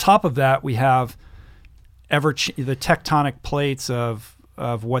on top of that, we have the tectonic plates of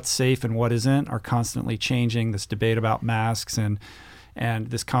what's safe and what isn't are constantly changing. This debate about masks and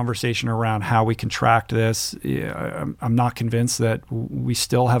this conversation around how we contract this, I'm not convinced that we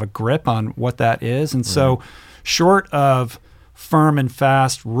still have a grip on what that is. And so short of firm and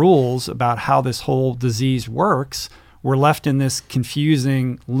fast rules about how this whole disease works, we're left in this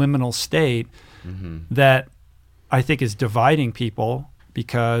confusing liminal state that I think is dividing people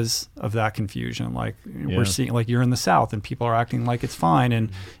because of that confusion. Like we're seeing, like you're in the South and people are acting like it's fine.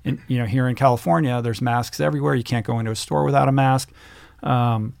 And here in California, there's masks everywhere. You can't go into a store without a mask.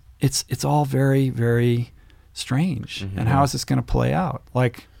 It's all very, very strange. And how is this going to play out?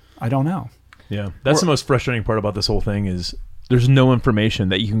 Like, I don't know. Yeah. That's the most frustrating part about this whole thing is there's no information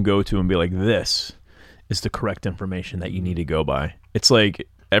that you can go to and be like, this is the correct information that you need to go by. It's like,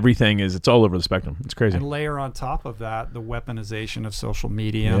 it's all over the spectrum. It's crazy. And layer on top of that the weaponization of social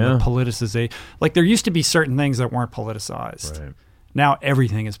media, and the politicization. Like there used to be certain things that weren't politicized. Right. Now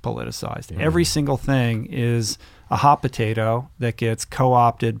everything is politicized. Every single thing is a hot potato that gets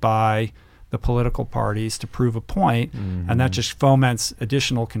co-opted by the political parties to prove a point, and that just foments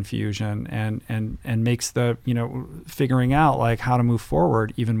additional confusion and makes the figuring out like how to move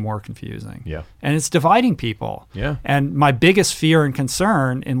forward even more confusing. Yeah, and it's dividing people. Yeah, and my biggest fear and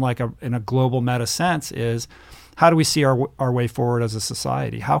concern in a global meta sense is how do we see our way forward as a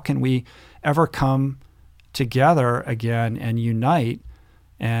society? How can we ever come together again and unite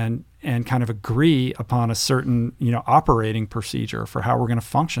and kind of agree upon a certain, operating procedure for how we're going to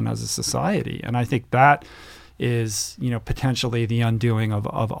function as a society. And I think that is, potentially the undoing of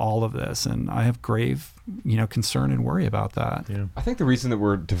all of this. And I have grave, concern and worry about that. Yeah. I think the reason that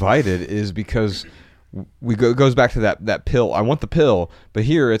we're divided is because it goes back to that pill. I want the pill, but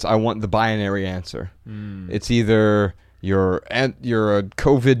here it's I want the binary answer. It's either you're a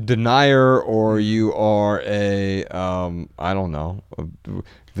COVID denier, or you are a I don't know,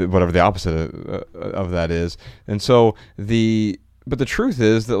 whatever the opposite of that is. And so but the truth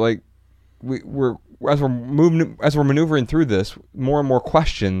is that like we're as we're maneuvering through this, more and more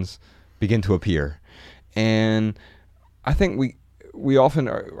questions begin to appear, and I think we often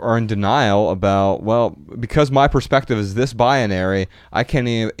are in denial about, well, because my perspective is this binary, I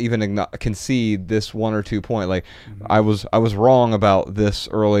can't even concede this 1 or 2 point. Like, I was wrong about this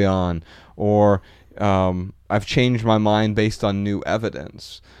early on, or I've changed my mind based on new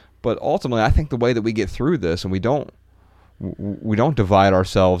evidence. But ultimately, I think the way that we get through this, and we don't divide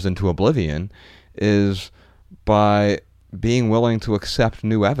ourselves into oblivion, is by being willing to accept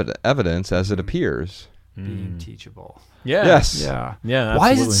new evidence as it appears. Being teachable. Yeah. Yes. Yeah. Yeah.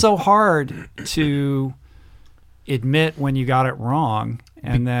 Why is it absolutely. so hard to admit when you got it wrong,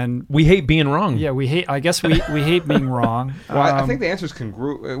 and then We hate being wrong. yeah, we hate. I guess we hate being wrong. Well, I think the answer is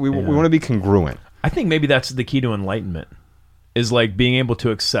congruent. We want to be congruent. I think maybe that's the key to enlightenment, is like being able to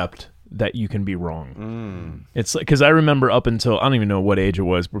accept that you can be wrong. It's like, because I remember up until, I don't even know what age it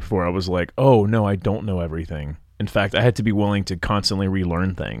was before I was like, oh no, I don't know everything. In fact, I had to be willing to constantly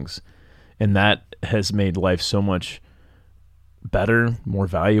relearn things. And that has made life so much better, more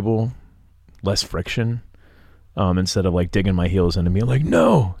valuable, less friction, instead of like digging my heels into me like,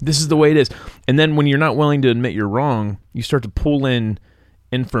 no, this is the way it is. And then when you're not willing to admit you're wrong, you start to pull in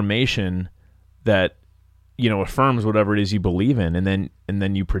information that, you know, affirms whatever it is you believe in, and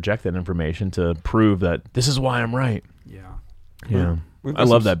then you project that information to prove that this is why I'm right. yeah. I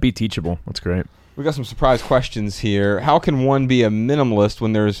love that. Be teachable. That's great. We got some surprise questions here. How can one be a minimalist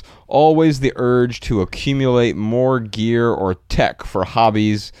when there's always the urge to accumulate more gear or tech for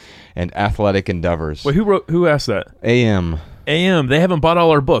hobbies and athletic endeavors? Wait, who asked that? AM. AM. They haven't bought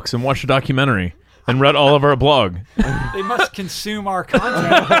all our books and watched a documentary and read all of our blog. They must consume our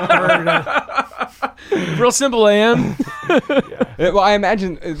content. Real simple, AM. Well, I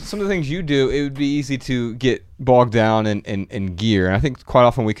imagine some of the things you do, it would be easy to get bogged down in gear. And I think quite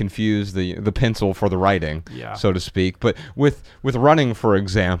often we confuse the pencil for the writing, so to speak. But with running, for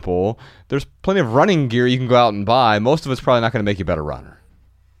example, there's plenty of running gear you can go out and buy. Most of it's probably not going to make you a better runner.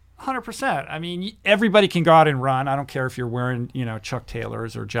 100%. I mean, everybody can go out and run. I don't care if you're wearing, Chuck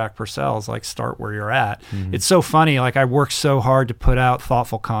Taylors or Jack Purcell's, like, start where you're at. Mm-hmm. It's so funny. Like, I work so hard to put out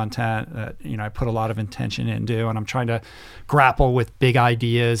thoughtful content that, I put a lot of intention into, and I'm trying to grapple with big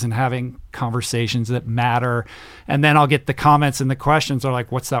ideas and having conversations that matter. And then I'll get the comments and the questions are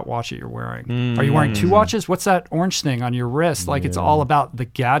like, what's that watch that you're wearing? Mm-hmm. Are you wearing 2 watches? What's that orange thing on your wrist? Like, it's all about the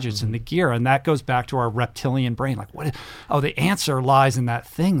gadgets and the gear. And that goes back to our reptilian brain. Like, the answer lies in that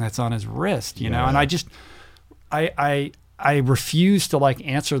thing that's on his wrist, you know? And I refuse to like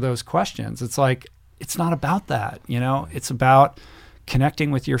answer those questions. It's like, it's not about that, it's about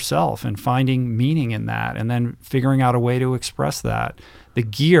connecting with yourself and finding meaning in that, and then figuring out a way to express that. The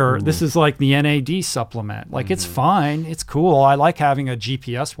gear, this is like the NAD supplement. Like, it's fine. It's cool. I like having a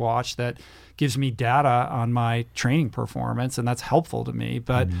GPS watch that gives me data on my training performance, and that's helpful to me.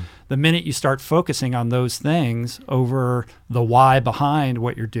 But the minute you start focusing on those things over the why behind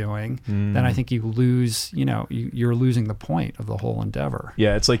what you're doing, then I think you lose, you're losing the point of the whole endeavor.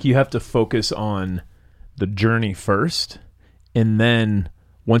 Yeah, it's like you have to focus on the journey first, and then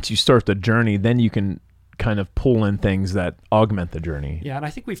once you start the journey, then you can kind of pull in things that augment the journey. Yeah, and I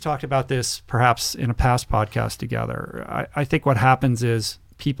think we've talked about this perhaps in a past podcast together. I think what happens is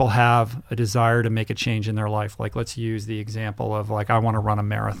people have a desire to make a change in their life. Like, let's use the example of like, I want to run a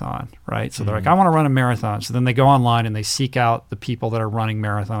marathon, right? So they're like, I want to run a marathon. So then they go online and they seek out the people that are running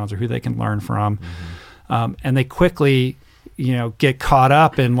marathons or who they can learn from. And they quickly, get caught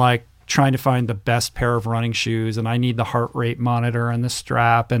up in like trying to find the best pair of running shoes, and I need the heart rate monitor and the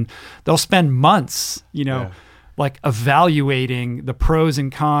strap, and they'll spend months, like evaluating the pros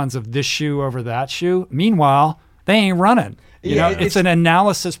and cons of this shoe over that shoe. Meanwhile, they ain't running. It's an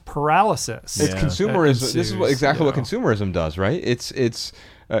analysis paralysis. It's consumerism. This is exactly what consumerism does, right? It's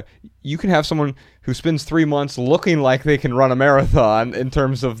you can have someone who spends 3 months looking like they can run a marathon in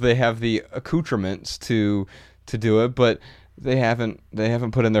terms of they have the accoutrements to do it, but they haven't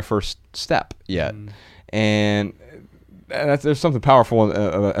put in their first step yet. And there's something powerful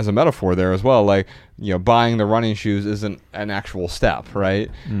as a metaphor there as well. Like, buying the running shoes isn't an actual step, right?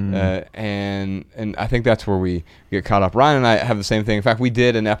 And I think that's where we get caught up. Ryan and I have the same thing. In fact, we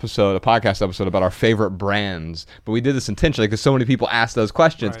did a podcast episode about our favorite brands, but we did this intentionally because so many people asked those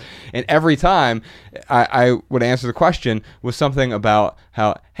questions. Right. And every time I would answer the question with something about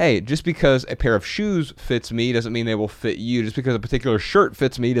how, hey, just because a pair of shoes fits me doesn't mean they will fit you. Just because a particular shirt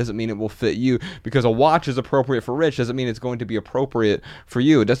fits me doesn't mean it will fit you. Because a watch is appropriate for Rich doesn't mean it's going to be appropriate for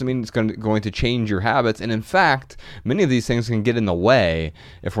you. It doesn't mean it's going to change your habits. And in fact, many of these things can get in the way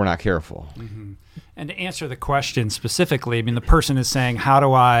if we're not careful. Mm-hmm. And to answer the question specifically, I mean, the person is saying, how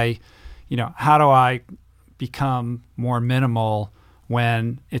do I become more minimal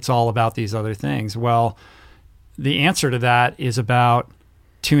when it's all about these other things? Well, the answer to that is about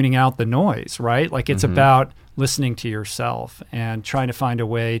tuning out the noise, right? Like it's about listening to yourself and trying to find a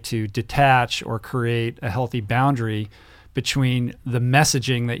way to detach or create a healthy boundary between the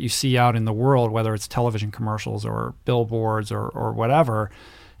messaging that you see out in the world, whether it's television commercials or billboards or whatever,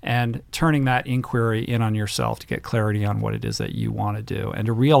 and turning that inquiry in on yourself to get clarity on what it is that you want to do, and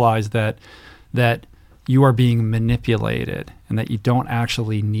to realize that you are being manipulated and that you don't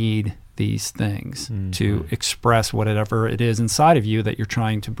actually need these things to express whatever it is inside of you that you're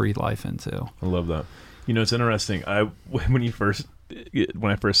trying to breathe life into. I love that. It's interesting.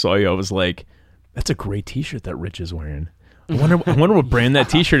 When I first saw you, I was like, "That's a great T-shirt that Rich is wearing." I wonder what brand that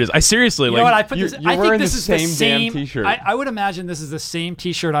T-shirt is. I seriously You know what? I put you're this. I wearing think this the is the same same damn T-shirt. I would imagine this is the same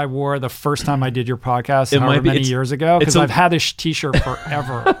T-shirt I wore the first time I did your podcast, It might however be. many years ago, because It's I've had this T-shirt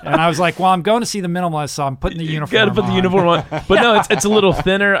forever, and I was like, "Well, I'm going to see the Minimalist, so I'm putting the uniform." Got to put the on. uniform on. But no, it's a little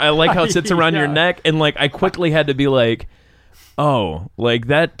thinner. I like how it sits around your Yeah. neck, and like I quickly had to be like, oh, like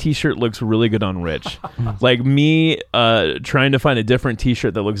that T-shirt looks really good on Rich. Like me trying to find a different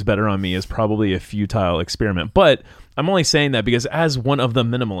T-shirt that looks better on me is probably a futile experiment. But I'm only saying that because as one of the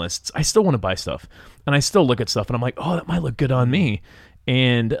minimalists, I still want to buy stuff, and I still look at stuff, and I'm like, oh, that might look good on me.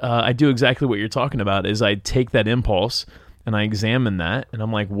 And I do exactly what you're talking about. Is I take that impulse and I examine that, and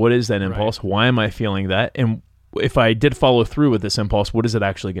I'm like, what is that impulse? Right. Why am I feeling that? And if I did follow through with this impulse, what is it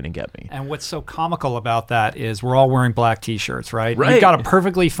actually going to get me? And what's so comical about that is we're all wearing black T-shirts, right? Right. You've got a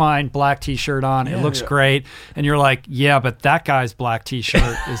perfectly fine black T-shirt on. It looks great. And you're like, yeah, but that guy's black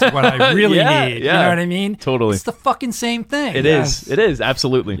T-shirt is what I really Yeah, need. yeah. You know what I mean? Totally. It's the fucking same thing. It is. It is.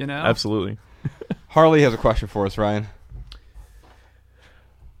 Absolutely. Absolutely. Harley has a question for us, Ryan.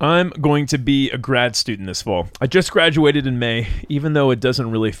 I'm going to be a grad student this fall. I just graduated in May, even though it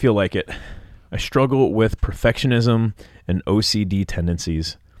doesn't really feel like it. I struggle with perfectionism and OCD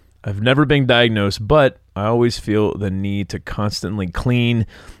tendencies. I've never been diagnosed, but I always feel the need to constantly clean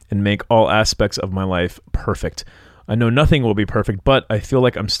and make all aspects of my life perfect. I know nothing will be perfect, but I feel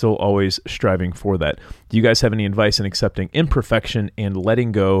like I'm still always striving for that. Do you guys have any advice in accepting imperfection and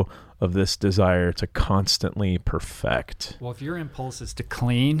letting go of this desire to constantly perfect? Well, if your impulse is to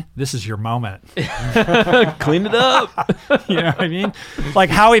clean, this is your moment. Clean it up. You know what I mean? Like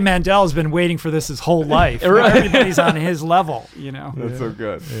Howie Mandel has been waiting for this his whole life. Right. Everybody's on his level, you know? That's so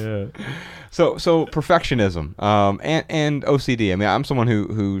good. Yeah. So perfectionism and OCD. I mean, I'm someone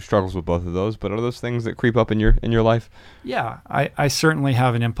who struggles with both of those. But are those things that creep up in your life? Yeah, I certainly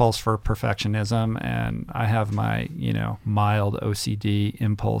have an impulse for perfectionism, and I have my mild OCD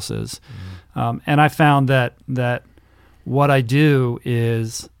impulses. And I found that what I do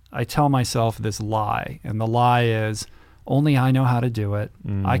is I tell myself this lie, and the lie is only I know how to do it.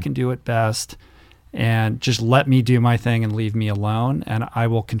 I can do it best. And just let me do my thing and leave me alone, and I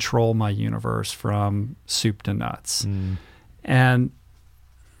will control my universe from soup to nuts. And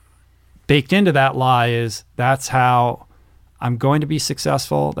baked into that lie is that's how I'm going to be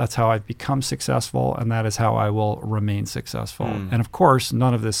successful, that's how I've become successful, and that is how I will remain successful. And of course,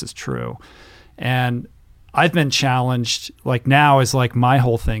 none of this is true. And I've been challenged, like now as like my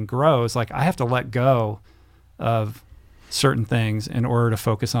whole thing grows, like I have to let go of certain things in order to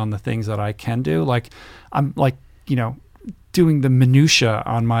focus on the things that I can do. Like I'm like, doing the minutia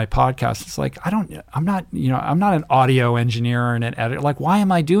on my podcast. It's like, I'm not an audio engineer and an editor. Like, why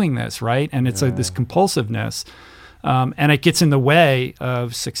am I doing this? Right. And it's this compulsiveness. And it gets in the way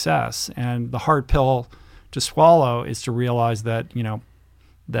of success. And the hard pill to swallow is to realize that,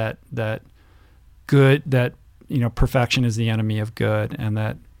 perfection is the enemy of good, and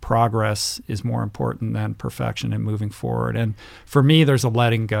that progress is more important than perfection and moving forward. And for me, there's a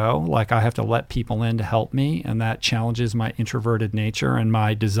letting go. Like I have to let people in to help me, and that challenges my introverted nature and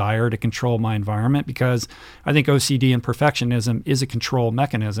my desire to control my environment, because I think OCD and perfectionism is a control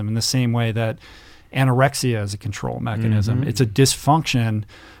mechanism in the same way that anorexia is a control mechanism. It's a dysfunction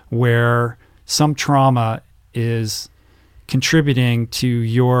where some trauma is contributing to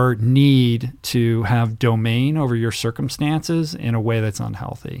your need to have domain over your circumstances in a way that's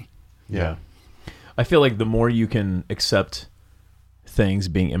unhealthy. Yeah. I feel like the more you can accept things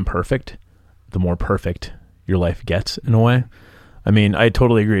being imperfect, the more perfect your life gets in a way. I mean, I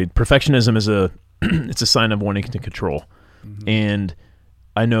totally agree. Perfectionism is it's a sign of wanting to control. Mm-hmm. And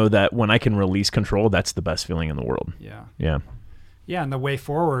I know that when I can release control, that's the best feeling in the world. Yeah. Yeah. Yeah, and the way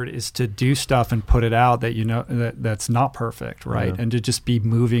forward is to do stuff and put it out that that's not perfect, right? Yeah. And to just be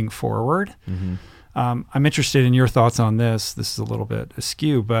moving forward. Mm-hmm. I'm interested in your thoughts on this. This is a little bit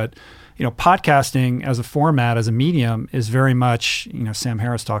askew, but podcasting as a format, as a medium, is very much, Sam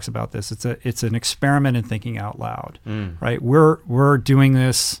Harris talks about this. It's an experiment in thinking out loud, right? We're doing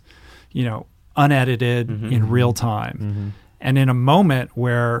this, unedited in real time, and in a moment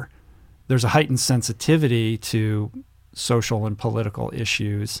where there's a heightened sensitivity to social and political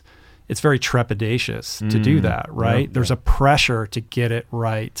issues, it's very trepidatious to do that, right? Yeah. There's a pressure to get it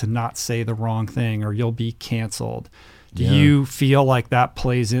right, to not say the wrong thing, or you'll be canceled. Do you feel like that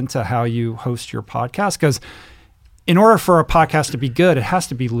plays into how you host your podcast? Because in order for a podcast to be good, it has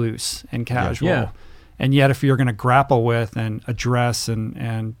to be loose and casual. Yeah. And yet, if you're going to grapple with and address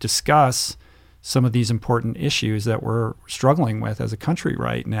and discuss some of these important issues that we're struggling with as a country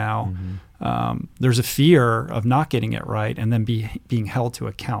right now, there's a fear of not getting it right and then being held to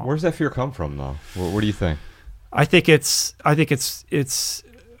account. Where's that fear come from, though? What do you think? I think it's. I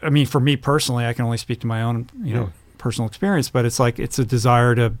mean, for me personally, I can only speak to my own, personal experience, but it's a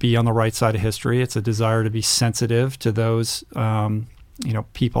desire to be on the right side of history. It's a desire to be sensitive to those,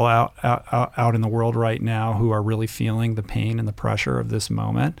 people out in the world right now who are really feeling the pain and the pressure of this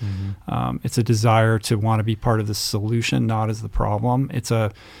moment. It's a desire to want to be part of the solution, not as the problem. It's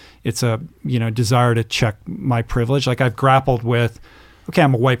a desire to check my privilege. Like, I've grappled with, okay,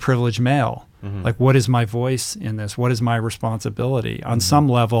 I'm a white privileged male. Like, what is my voice in this? What is my responsibility? On some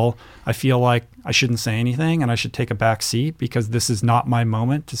level, I feel like I shouldn't say anything and I should take a back seat because this is not my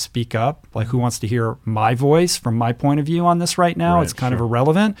moment to speak up. Like, who wants to hear my voice from my point of view on this right now? Right, it's kind of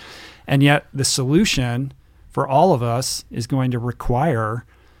irrelevant. And yet the solution for all of us is going to require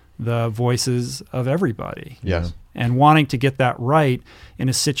the voices of everybody. Yes. And wanting to get that right in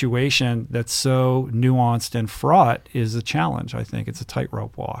a situation that's so nuanced and fraught is a challenge. I think it's a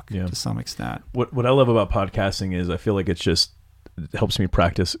tightrope walk to some extent. What I love about podcasting is I feel like it helps me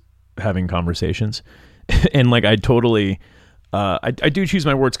practice having conversations. And like, I totally, I do choose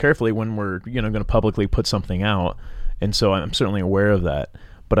my words carefully when we're, going to publicly put something out. And so I'm certainly aware of that.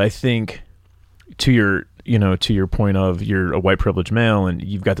 But I think to your point of you're a white privileged male and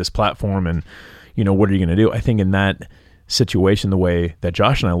you've got this platform and, what are you going to do? I think in that situation, the way that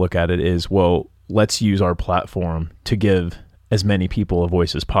Josh and I look at it is, well, let's use our platform to give as many people a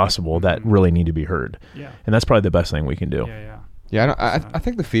voice as possible that really need to be heard. Yeah. And that's probably the best thing we can do. Yeah, I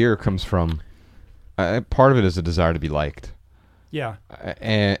think the fear comes from, part of it is a desire to be liked. Yeah.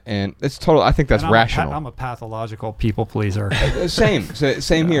 And it's total. I think that's rational. I'm a pathological people pleaser. Same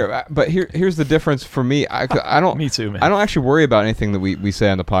here. But here's the difference for me. I don't. Me too, man. I don't actually worry about anything that we say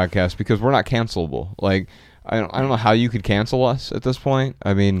on the podcast because we're not cancelable. Like, I don't know how you could cancel us at this point.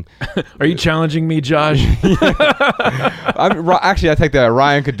 I mean, are you challenging me, Josh? Actually, I think that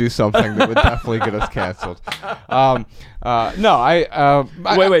Ryan could do something that would definitely get us canceled. No,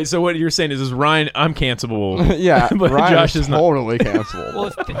 wait. So what you're saying is Ryan, I'm cancelable. Yeah, but Ryan Josh is totally cancelable.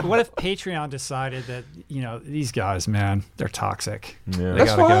 Well, what if Patreon decided that these guys, man, they're toxic? Yeah. They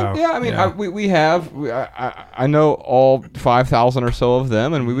That's gotta fine. go. Yeah, I mean, I know all 5,000 or so of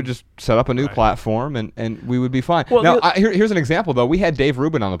them, and we would just set up a new platform, and we would be fine. Well, now, here's an example though. We had Dave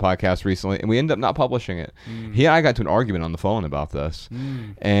Rubin on the podcast recently, and we ended up not publishing it. He and I got into an argument on the phone about this,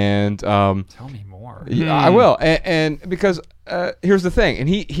 and tell me more. Yeah, I will, and because here's the thing, and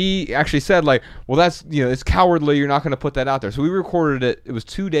he actually said, like, well, that's it's cowardly. You're not going to put that out there. So we recorded it. It was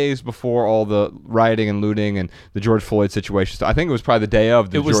 2 days before all the rioting and looting and the George Floyd situation. So I think it was probably the day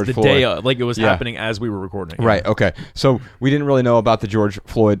of the George Floyd. It was the day of, like it was happening as we were recording. Yeah. Right. Okay. So we didn't really know about the George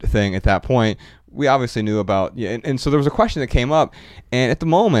Floyd thing at that point. We obviously knew about, and so there was a question that came up, and at the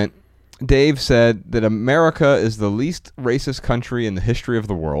moment, Dave said that America is the least racist country in the history of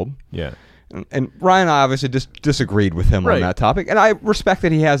the world. Yeah. And Ryan and I obviously disagreed with him on that topic, and I respect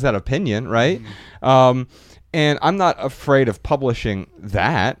that he has that opinion, right? And I'm not afraid of publishing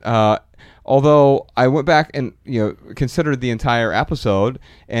that. Although I went back and considered the entire episode,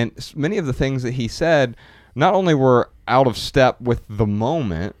 and many of the things that he said not only were out of step with the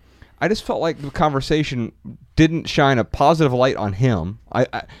moment, I just felt like the conversation didn't shine a positive light on him.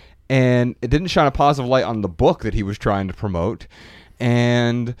 And it didn't shine a positive light on the book that he was trying to promote,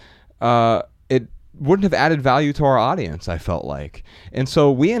 and it wouldn't have added value to our audience, I felt like. And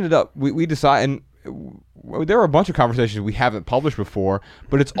so we ended up, we decided, and there were a bunch of conversations we haven't published before,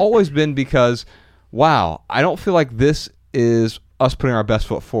 but it's always been because, wow, I don't feel like this is us putting our best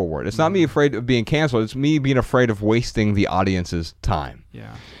foot forward. It's not me afraid of being canceled. It's me being afraid of wasting the audience's time.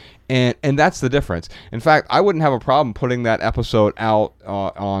 Yeah. And that's the difference. In fact, I wouldn't have a problem putting that episode out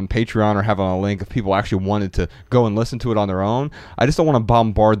on Patreon or having a link if people actually wanted to go and listen to it on their own. I just don't want to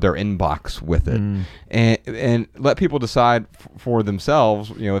bombard their inbox with it, and let people decide for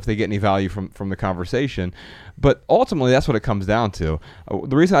themselves, if they get any value from the conversation. But ultimately, that's what it comes down to.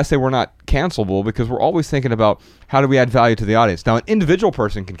 The reason I say we're not cancelable because we're always thinking about how do we add value to the audience. Now, an individual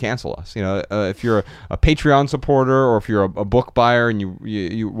person can cancel us. If you're a Patreon supporter or if you're a book buyer and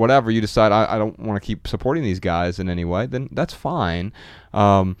you whatever, you decide I don't want to keep supporting these guys in any way, then that's fine.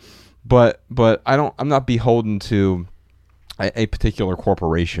 But I'm not beholden to a particular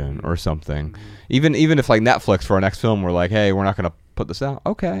corporation or something. Even if like Netflix for our next film, we're like, hey, we're not going to put this out.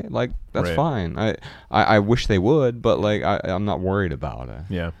 Okay, like that's Right. fine. I wish they would, but like I'm not worried about it.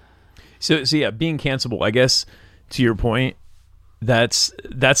 Yeah. So yeah, being cancelable, I guess, to your point, that's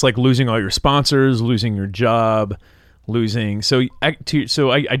like losing all your sponsors, losing your job, losing. So I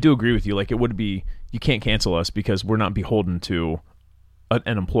do agree with you. Like it would be, you can't cancel us because we're not beholden to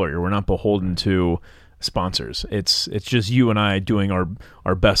an employer. We're not beholden to sponsors. It's just you and I doing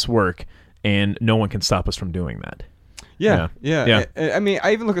our best work, and no one can stop us from doing that. Yeah. Yeah. I mean,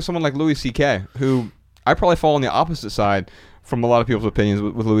 I even look at someone like Louis C.K., who I probably fall on the opposite side from a lot of people's opinions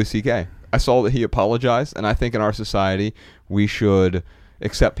with Louis C.K. I saw that he apologized, and I think in our society we should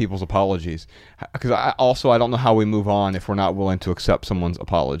accept people's apologies. Because I don't know how we move on if we're not willing to accept someone's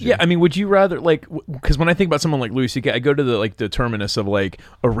apology. Yeah, I mean, would you rather because when I think about someone like Louis C.K., I go to the terminus of like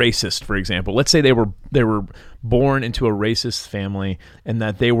a racist, for example. Let's say they were born into a racist family, and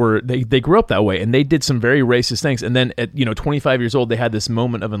that they grew up that way, and they did some very racist things, and then at 25 years old, they had this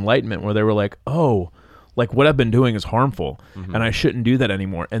moment of enlightenment where they were like, oh, like what I've been doing is harmful, and I shouldn't do that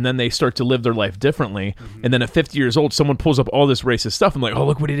anymore. And then they start to live their life differently. And then at 50 years old, someone pulls up all this racist stuff and like, oh,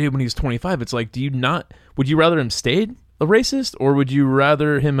 look what he did when he was 25. It's like, would you rather him stayed a racist, or would you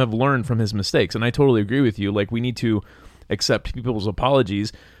rather him have learned from his mistakes? And I totally agree with you. Like, we need to accept people's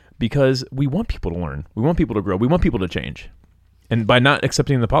apologies because we want people to learn. We want people to grow. We want people to change. And by not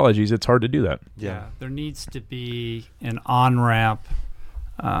accepting the apologies, it's hard to do that. Yeah. There needs to be an on-ramp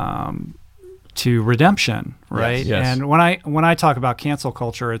to redemption, right? Yes. And when I talk about cancel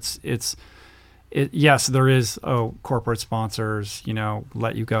culture, yes, there is corporate sponsors,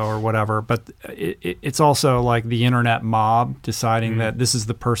 let you go or whatever, but it's also like the internet mob deciding that this is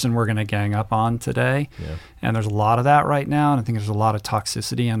the person we're going to gang up on today. Yeah. And there's a lot of that right now, and I think there's a lot of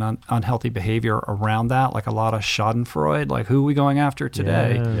toxicity and unhealthy behavior around that, like a lot of Schadenfreude, like who are we going after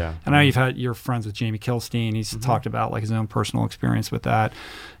today? Yeah. I know you're friends with Jamie Kilstein. He's talked about like his own personal experience with that.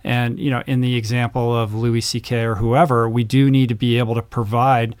 And, in the example of Louis C.K. or whoever, we do need to be able to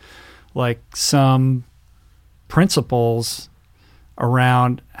provide like some principles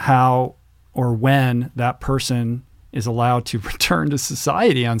around how or when that person is allowed to return to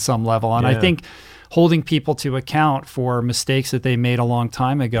society on some level. And I think holding people to account for mistakes that they made a long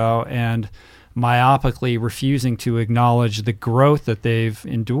time ago and myopically refusing to acknowledge the growth that they've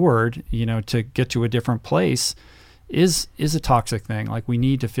endured, to get to a different place is a toxic thing. Like, we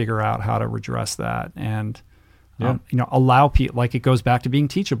need to figure out how to redress that and allow people, like, it goes back to being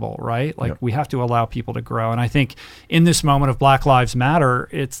teachable, right? Like, we have to allow people to grow. And I think in this moment of Black Lives Matter,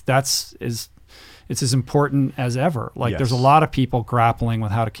 it's as important as ever. Like, there's a lot of people grappling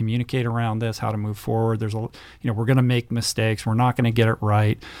with how to communicate around this, how to move forward. There's we're going to make mistakes. We're not going to get it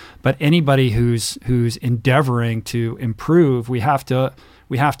right. But anybody who's endeavoring to improve, we have to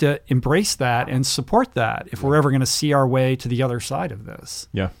embrace that and support that if we're ever going to see our way to the other side of this.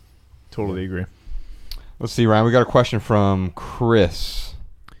 Yeah, totally agree. Let's see, Ryan. We got a question from Chris.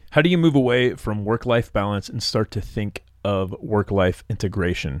 How do you move away from work-life balance and start to think of work-life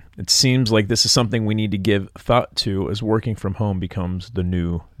integration? It seems like this is something we need to give thought to as working from home becomes the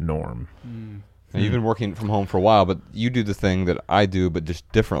new norm. Now, you've been working from home for a while, but you do the thing that I do, but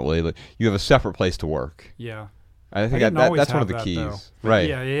just differently. Like, you have a separate place to work. Yeah. I think didn't always that's one of have the that, keys. though. Right.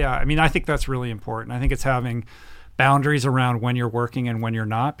 Yeah. I mean, I think that's really important. I think it's having boundaries around when you're working and when you're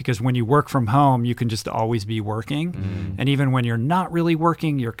not, because when you work from home, you can just always be working. And even when you're not really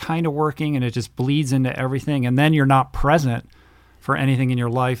working, you're kind of working, and it just bleeds into everything. And then you're not present for anything in your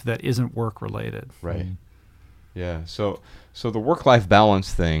life that isn't work related. Right. Yeah. So the work-life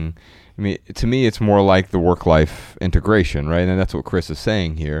balance thing, I mean, to me, it's more like the work-life integration, right? And that's what Chris is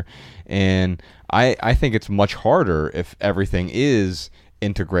saying here. And I think it's much harder if everything is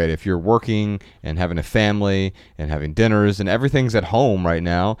integrated. If you're working and having a family and having dinners and everything's at home right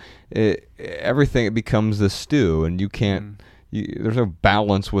now, everything becomes this stew, and you can't. There's no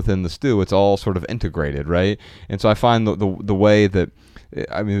balance within the stew. It's all sort of integrated, right? And so I find the way that,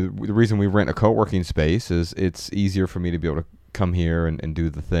 I mean, the reason we rent a co-working space is it's easier for me to be able to come here and do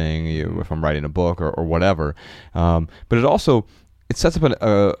the thing, if I'm writing a book or whatever. But it sets up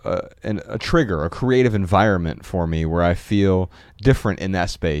a trigger, a creative environment for me where I feel different in that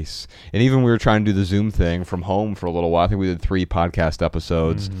space. And even we were trying to do the Zoom thing from home for a little while. I think we did 3 podcast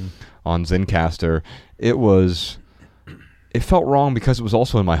episodes on Zencastr. It felt wrong because it was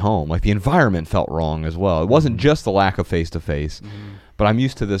also in my home. Like, the environment felt wrong as well. It wasn't just the lack of face-to-face, but I'm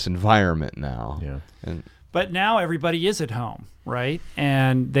used to this environment now. Yeah. But now everybody is at home, right?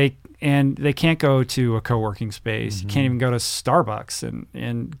 And they can't go to a co-working space. You can't even go to Starbucks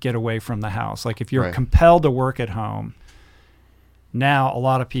and get away from the house. Like, if you're compelled to work at home, now a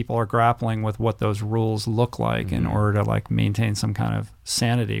lot of people are grappling with what those rules look like in order to, like, maintain some kind of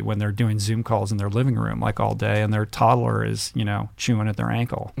sanity when they're doing Zoom calls in their living room, like, all day, and their toddler is, chewing at their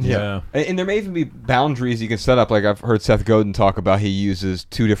ankle. Yeah. And there may even be boundaries you can set up. Like, I've heard Seth Godin talk about, he uses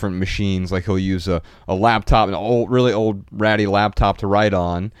 2 different machines. Like, he'll use a laptop, an really old ratty laptop to write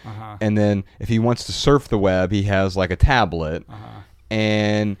on. And then if he wants to surf the web, he has, like, a tablet.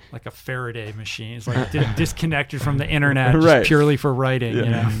 And like a Faraday machine. It's like disconnected from the internet just purely for writing.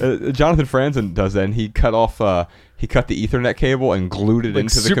 Jonathan Franzen does that, and he cut the Ethernet cable and glued it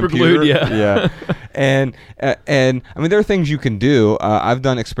into the super computer. Glued, yeah. And I mean, there are things you can do. I've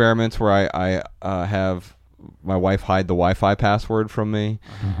done experiments where I have my wife hide the Wi-Fi password from me,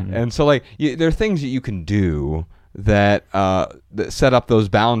 and so, like, there are things that you can do that set up those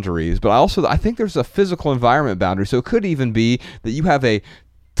boundaries. But I think there's a physical environment boundary. So it could even be that you have a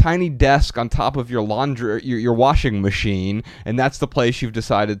tiny desk on top of your your washing machine, and that's the place you've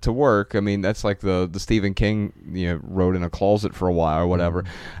decided to work. I mean, that's like the Stephen King wrote in a closet for a while or whatever.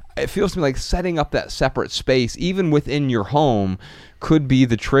 It feels to me like setting up that separate space, even within your home, could be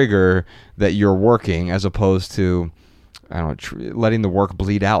the trigger that you're working, as opposed to, I don't know, letting the work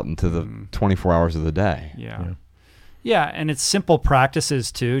bleed out into the 24 hours of the day. Yeah, and it's simple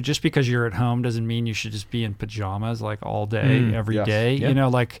practices too. Just because you're at home doesn't mean you should just be in pajamas like all day, every day.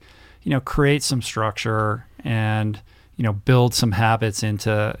 Yep. Create some structure and, build some habits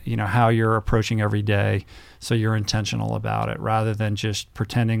into, how you're approaching every day, so you're intentional about it rather than just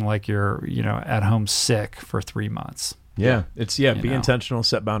pretending like you're, at home sick for 3 months. Yeah, be intentional,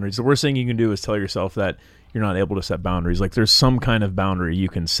 set boundaries. The worst thing you can do is tell yourself that you're not able to set boundaries. Like, there's some kind of boundary you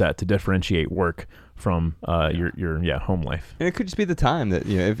can set to differentiate work from your home life. And it could just be the time that,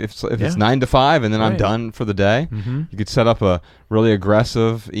 if it's 9 to 5 and then I'm done for the day, you could set up a really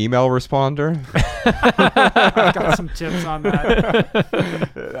aggressive email responder. I've got some tips on that.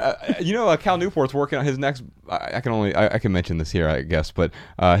 Cal Newport's working on his next, I can mention this here, I guess, but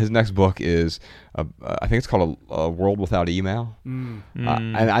his next book is, I think it's called a World Without Email. And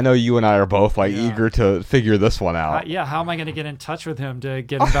I know you and I are both eager to figure this one out. How am I going to get in touch with him to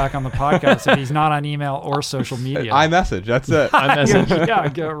get him back on the podcast if he's not on email or social media? iMessage, that's it.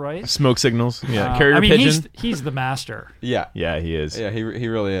 iMessage. Go right. Smoke signals. Yeah, carrier pigeon. He's the master. Yeah, he is. Yeah, he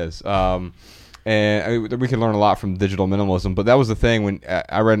really is. And we can learn a lot from digital minimalism. But that was the thing when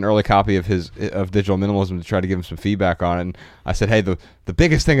I read an early copy of Digital Minimalism to try to give him some feedback on it. And I said, hey, the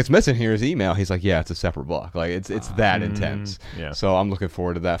biggest thing that's missing here is email. He's like, yeah, it's a separate book. Like, it's that intense. Yeah. So I'm looking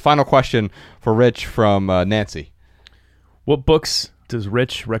forward to that. Final question for Rich from Nancy. What books does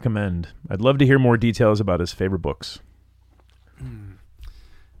Rich recommend? I'd love to hear more details about his favorite books.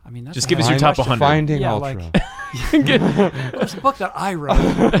 I mean, that's just give us your top 100. Finding Ultra. It's a book that I wrote.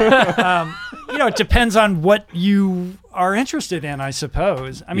 It depends on what you are interested in, I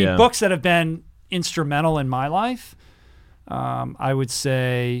suppose. I mean, books that have been instrumental in my life, I would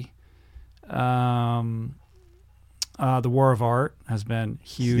say The War of Art has been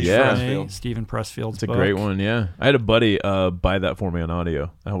huge for me. Stephen Pressfield's book. It's a great one, yeah. I had a buddy buy that for me on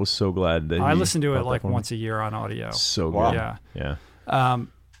audio. I was so glad that I listened to it like once a year on audio. So good. Yeah.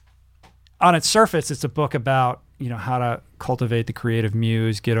 On its surface, it's a book about, how to cultivate the creative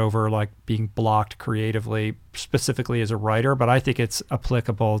muse, get over like being blocked creatively, specifically as a writer. But I think it's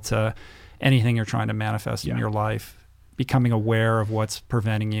applicable to anything you're trying to manifest in your life, becoming aware of what's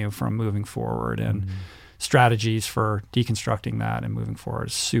preventing you from moving forward and strategies for deconstructing that and moving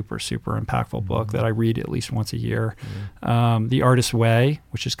forward. Super, super impactful book that I read at least once a year. The Artist's Way,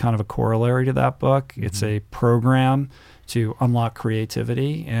 which is kind of a corollary to that book. It's a program to unlock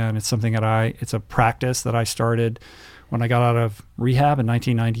creativity, and it's something that it's a practice that I started when I got out of rehab in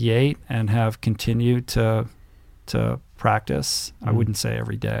 1998 and have continued to practice. I wouldn't say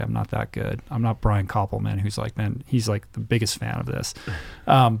every day. I'm not that good. I'm not Brian Koppelman, who's like, man, he's like the biggest fan of this.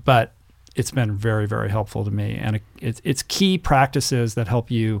 But it's been very, very helpful to me. And it's key practices that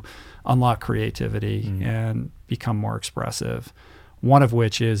help you unlock creativity and become more expressive. One of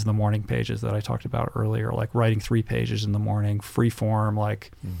which is the morning pages that I talked about earlier, like writing 3 pages in the morning, free form,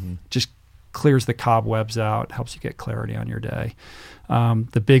 like just clears the cobwebs out, helps you get clarity on your day.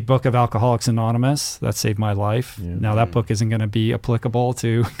 The big book of Alcoholics Anonymous, that saved my life. Yeah. Now that book isn't going to be applicable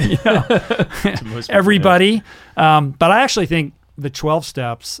to everybody. But I actually think the 12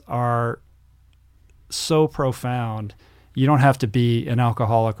 steps are so profound. You don't have to be an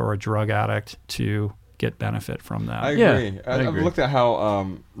alcoholic or a drug addict to get benefit from that. I agree. I've looked at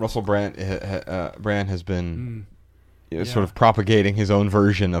how Russell Brand has been sort of propagating his own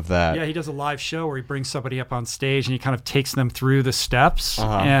version of that. Yeah, he does a live show where he brings somebody up on stage and he kind of takes them through the steps,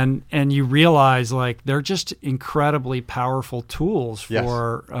 and you realize like they're just incredibly powerful tools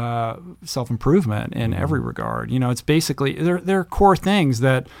for self-improvement in every regard. You know, it's basically they're core things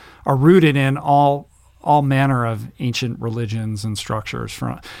that are rooted in all manner of ancient religions and structures.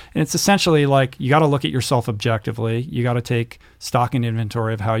 And it's essentially like you got to look at yourself objectively. You got to take stock and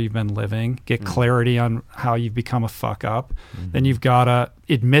inventory of how you've been living, get clarity on how you've become a fuck up. Then you've got to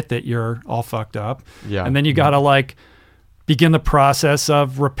admit that you're all fucked up. Yeah. And then you got to like begin the process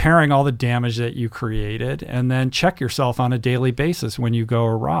of repairing all the damage that you created, and then check yourself on a daily basis when you go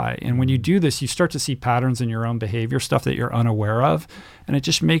awry. And when you do this, you start to see patterns in your own behavior, stuff that you're unaware of, and it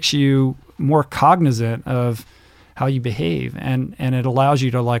just makes you more cognizant of how you behave, and it allows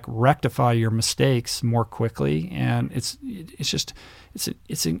you to like rectify your mistakes more quickly. And it's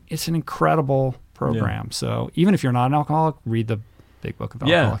an incredible program. Yeah. So even if you're not an alcoholic, read the Big Book of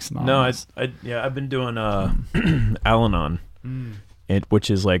Alcoholics Anonymous. I've been doing Al-Anon,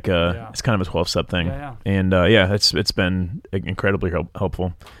 which is like it's kind of a 12-step thing, and it's been incredibly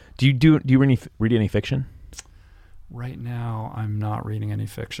helpful. Do you read any fiction? Right now, I'm not reading any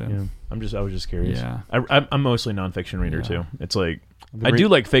fiction. Yeah. I was just curious. Yeah, I'm mostly nonfiction reader too. It's like I do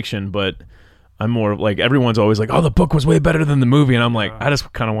like fiction, but I'm more like everyone's always like, oh, the book was way better than the movie, and I'm like, I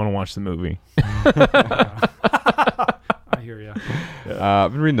just kind of want to watch the movie. I hear you.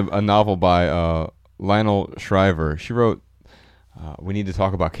 I've been reading a novel by Lionel Shriver. She wrote We Need to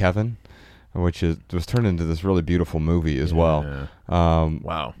Talk About Kevin, which was turned into this really beautiful movie as well.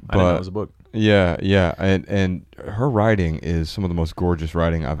 Wow. I didn't know it was a book. Yeah. And her writing is some of the most gorgeous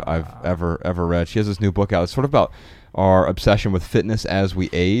writing I've ever read. She has this new book out. It's sort of about our obsession with fitness as we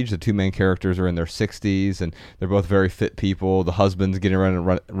age. The two main characters are in their 60s, and they're both very fit people. The husband's getting ready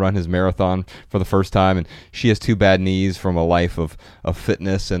to run his marathon for the first time, and she has 2 bad knees from a life of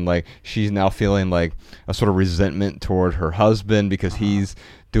fitness, and like she's now feeling like a sort of resentment toward her husband because he's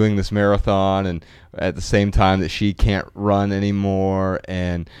doing this marathon, and at the same time that she can't run anymore.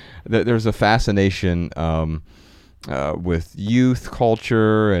 And there's a fascination with youth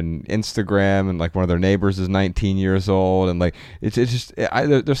culture and Instagram, and like one of their neighbors is 19 years old, and like it's just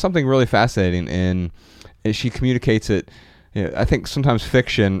there's something really fascinating in she communicates it. I think sometimes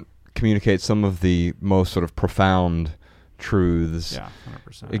fiction communicates some of the most sort of profound truths. Yeah,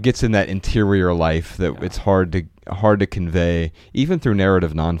 100%. It gets in that interior life that it's hard to convey, even through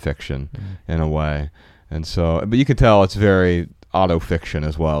narrative nonfiction in a way. And so, but you can tell it's very auto-fiction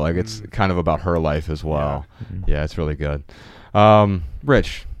as well. Like it's kind of about her life as well. Yeah, it's really good.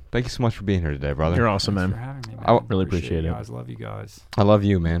 Rich, thank you so much for being here today, brother. You're awesome, man. Thanks for having me, man. I really appreciate it. I love you guys. I love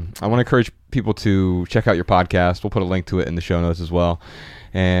you, man. I want to encourage people to check out your podcast. We'll put a link to it in the show notes as well.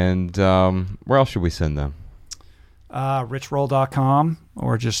 And where else should we send them? richroll.com,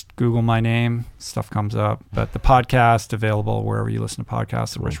 or just Google my name. Stuff comes up. But the podcast available wherever you listen to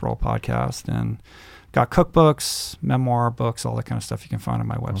podcasts, the Rich Roll Podcast. And got cookbooks, memoir books, all that kind of stuff you can find on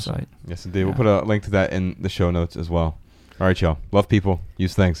my website. Awesome. Yes, indeed. We'll put a link to that in the show notes as well. All right, y'all. Love people.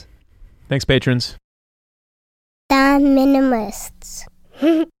 Use things. Thanks, patrons. The Minimalists.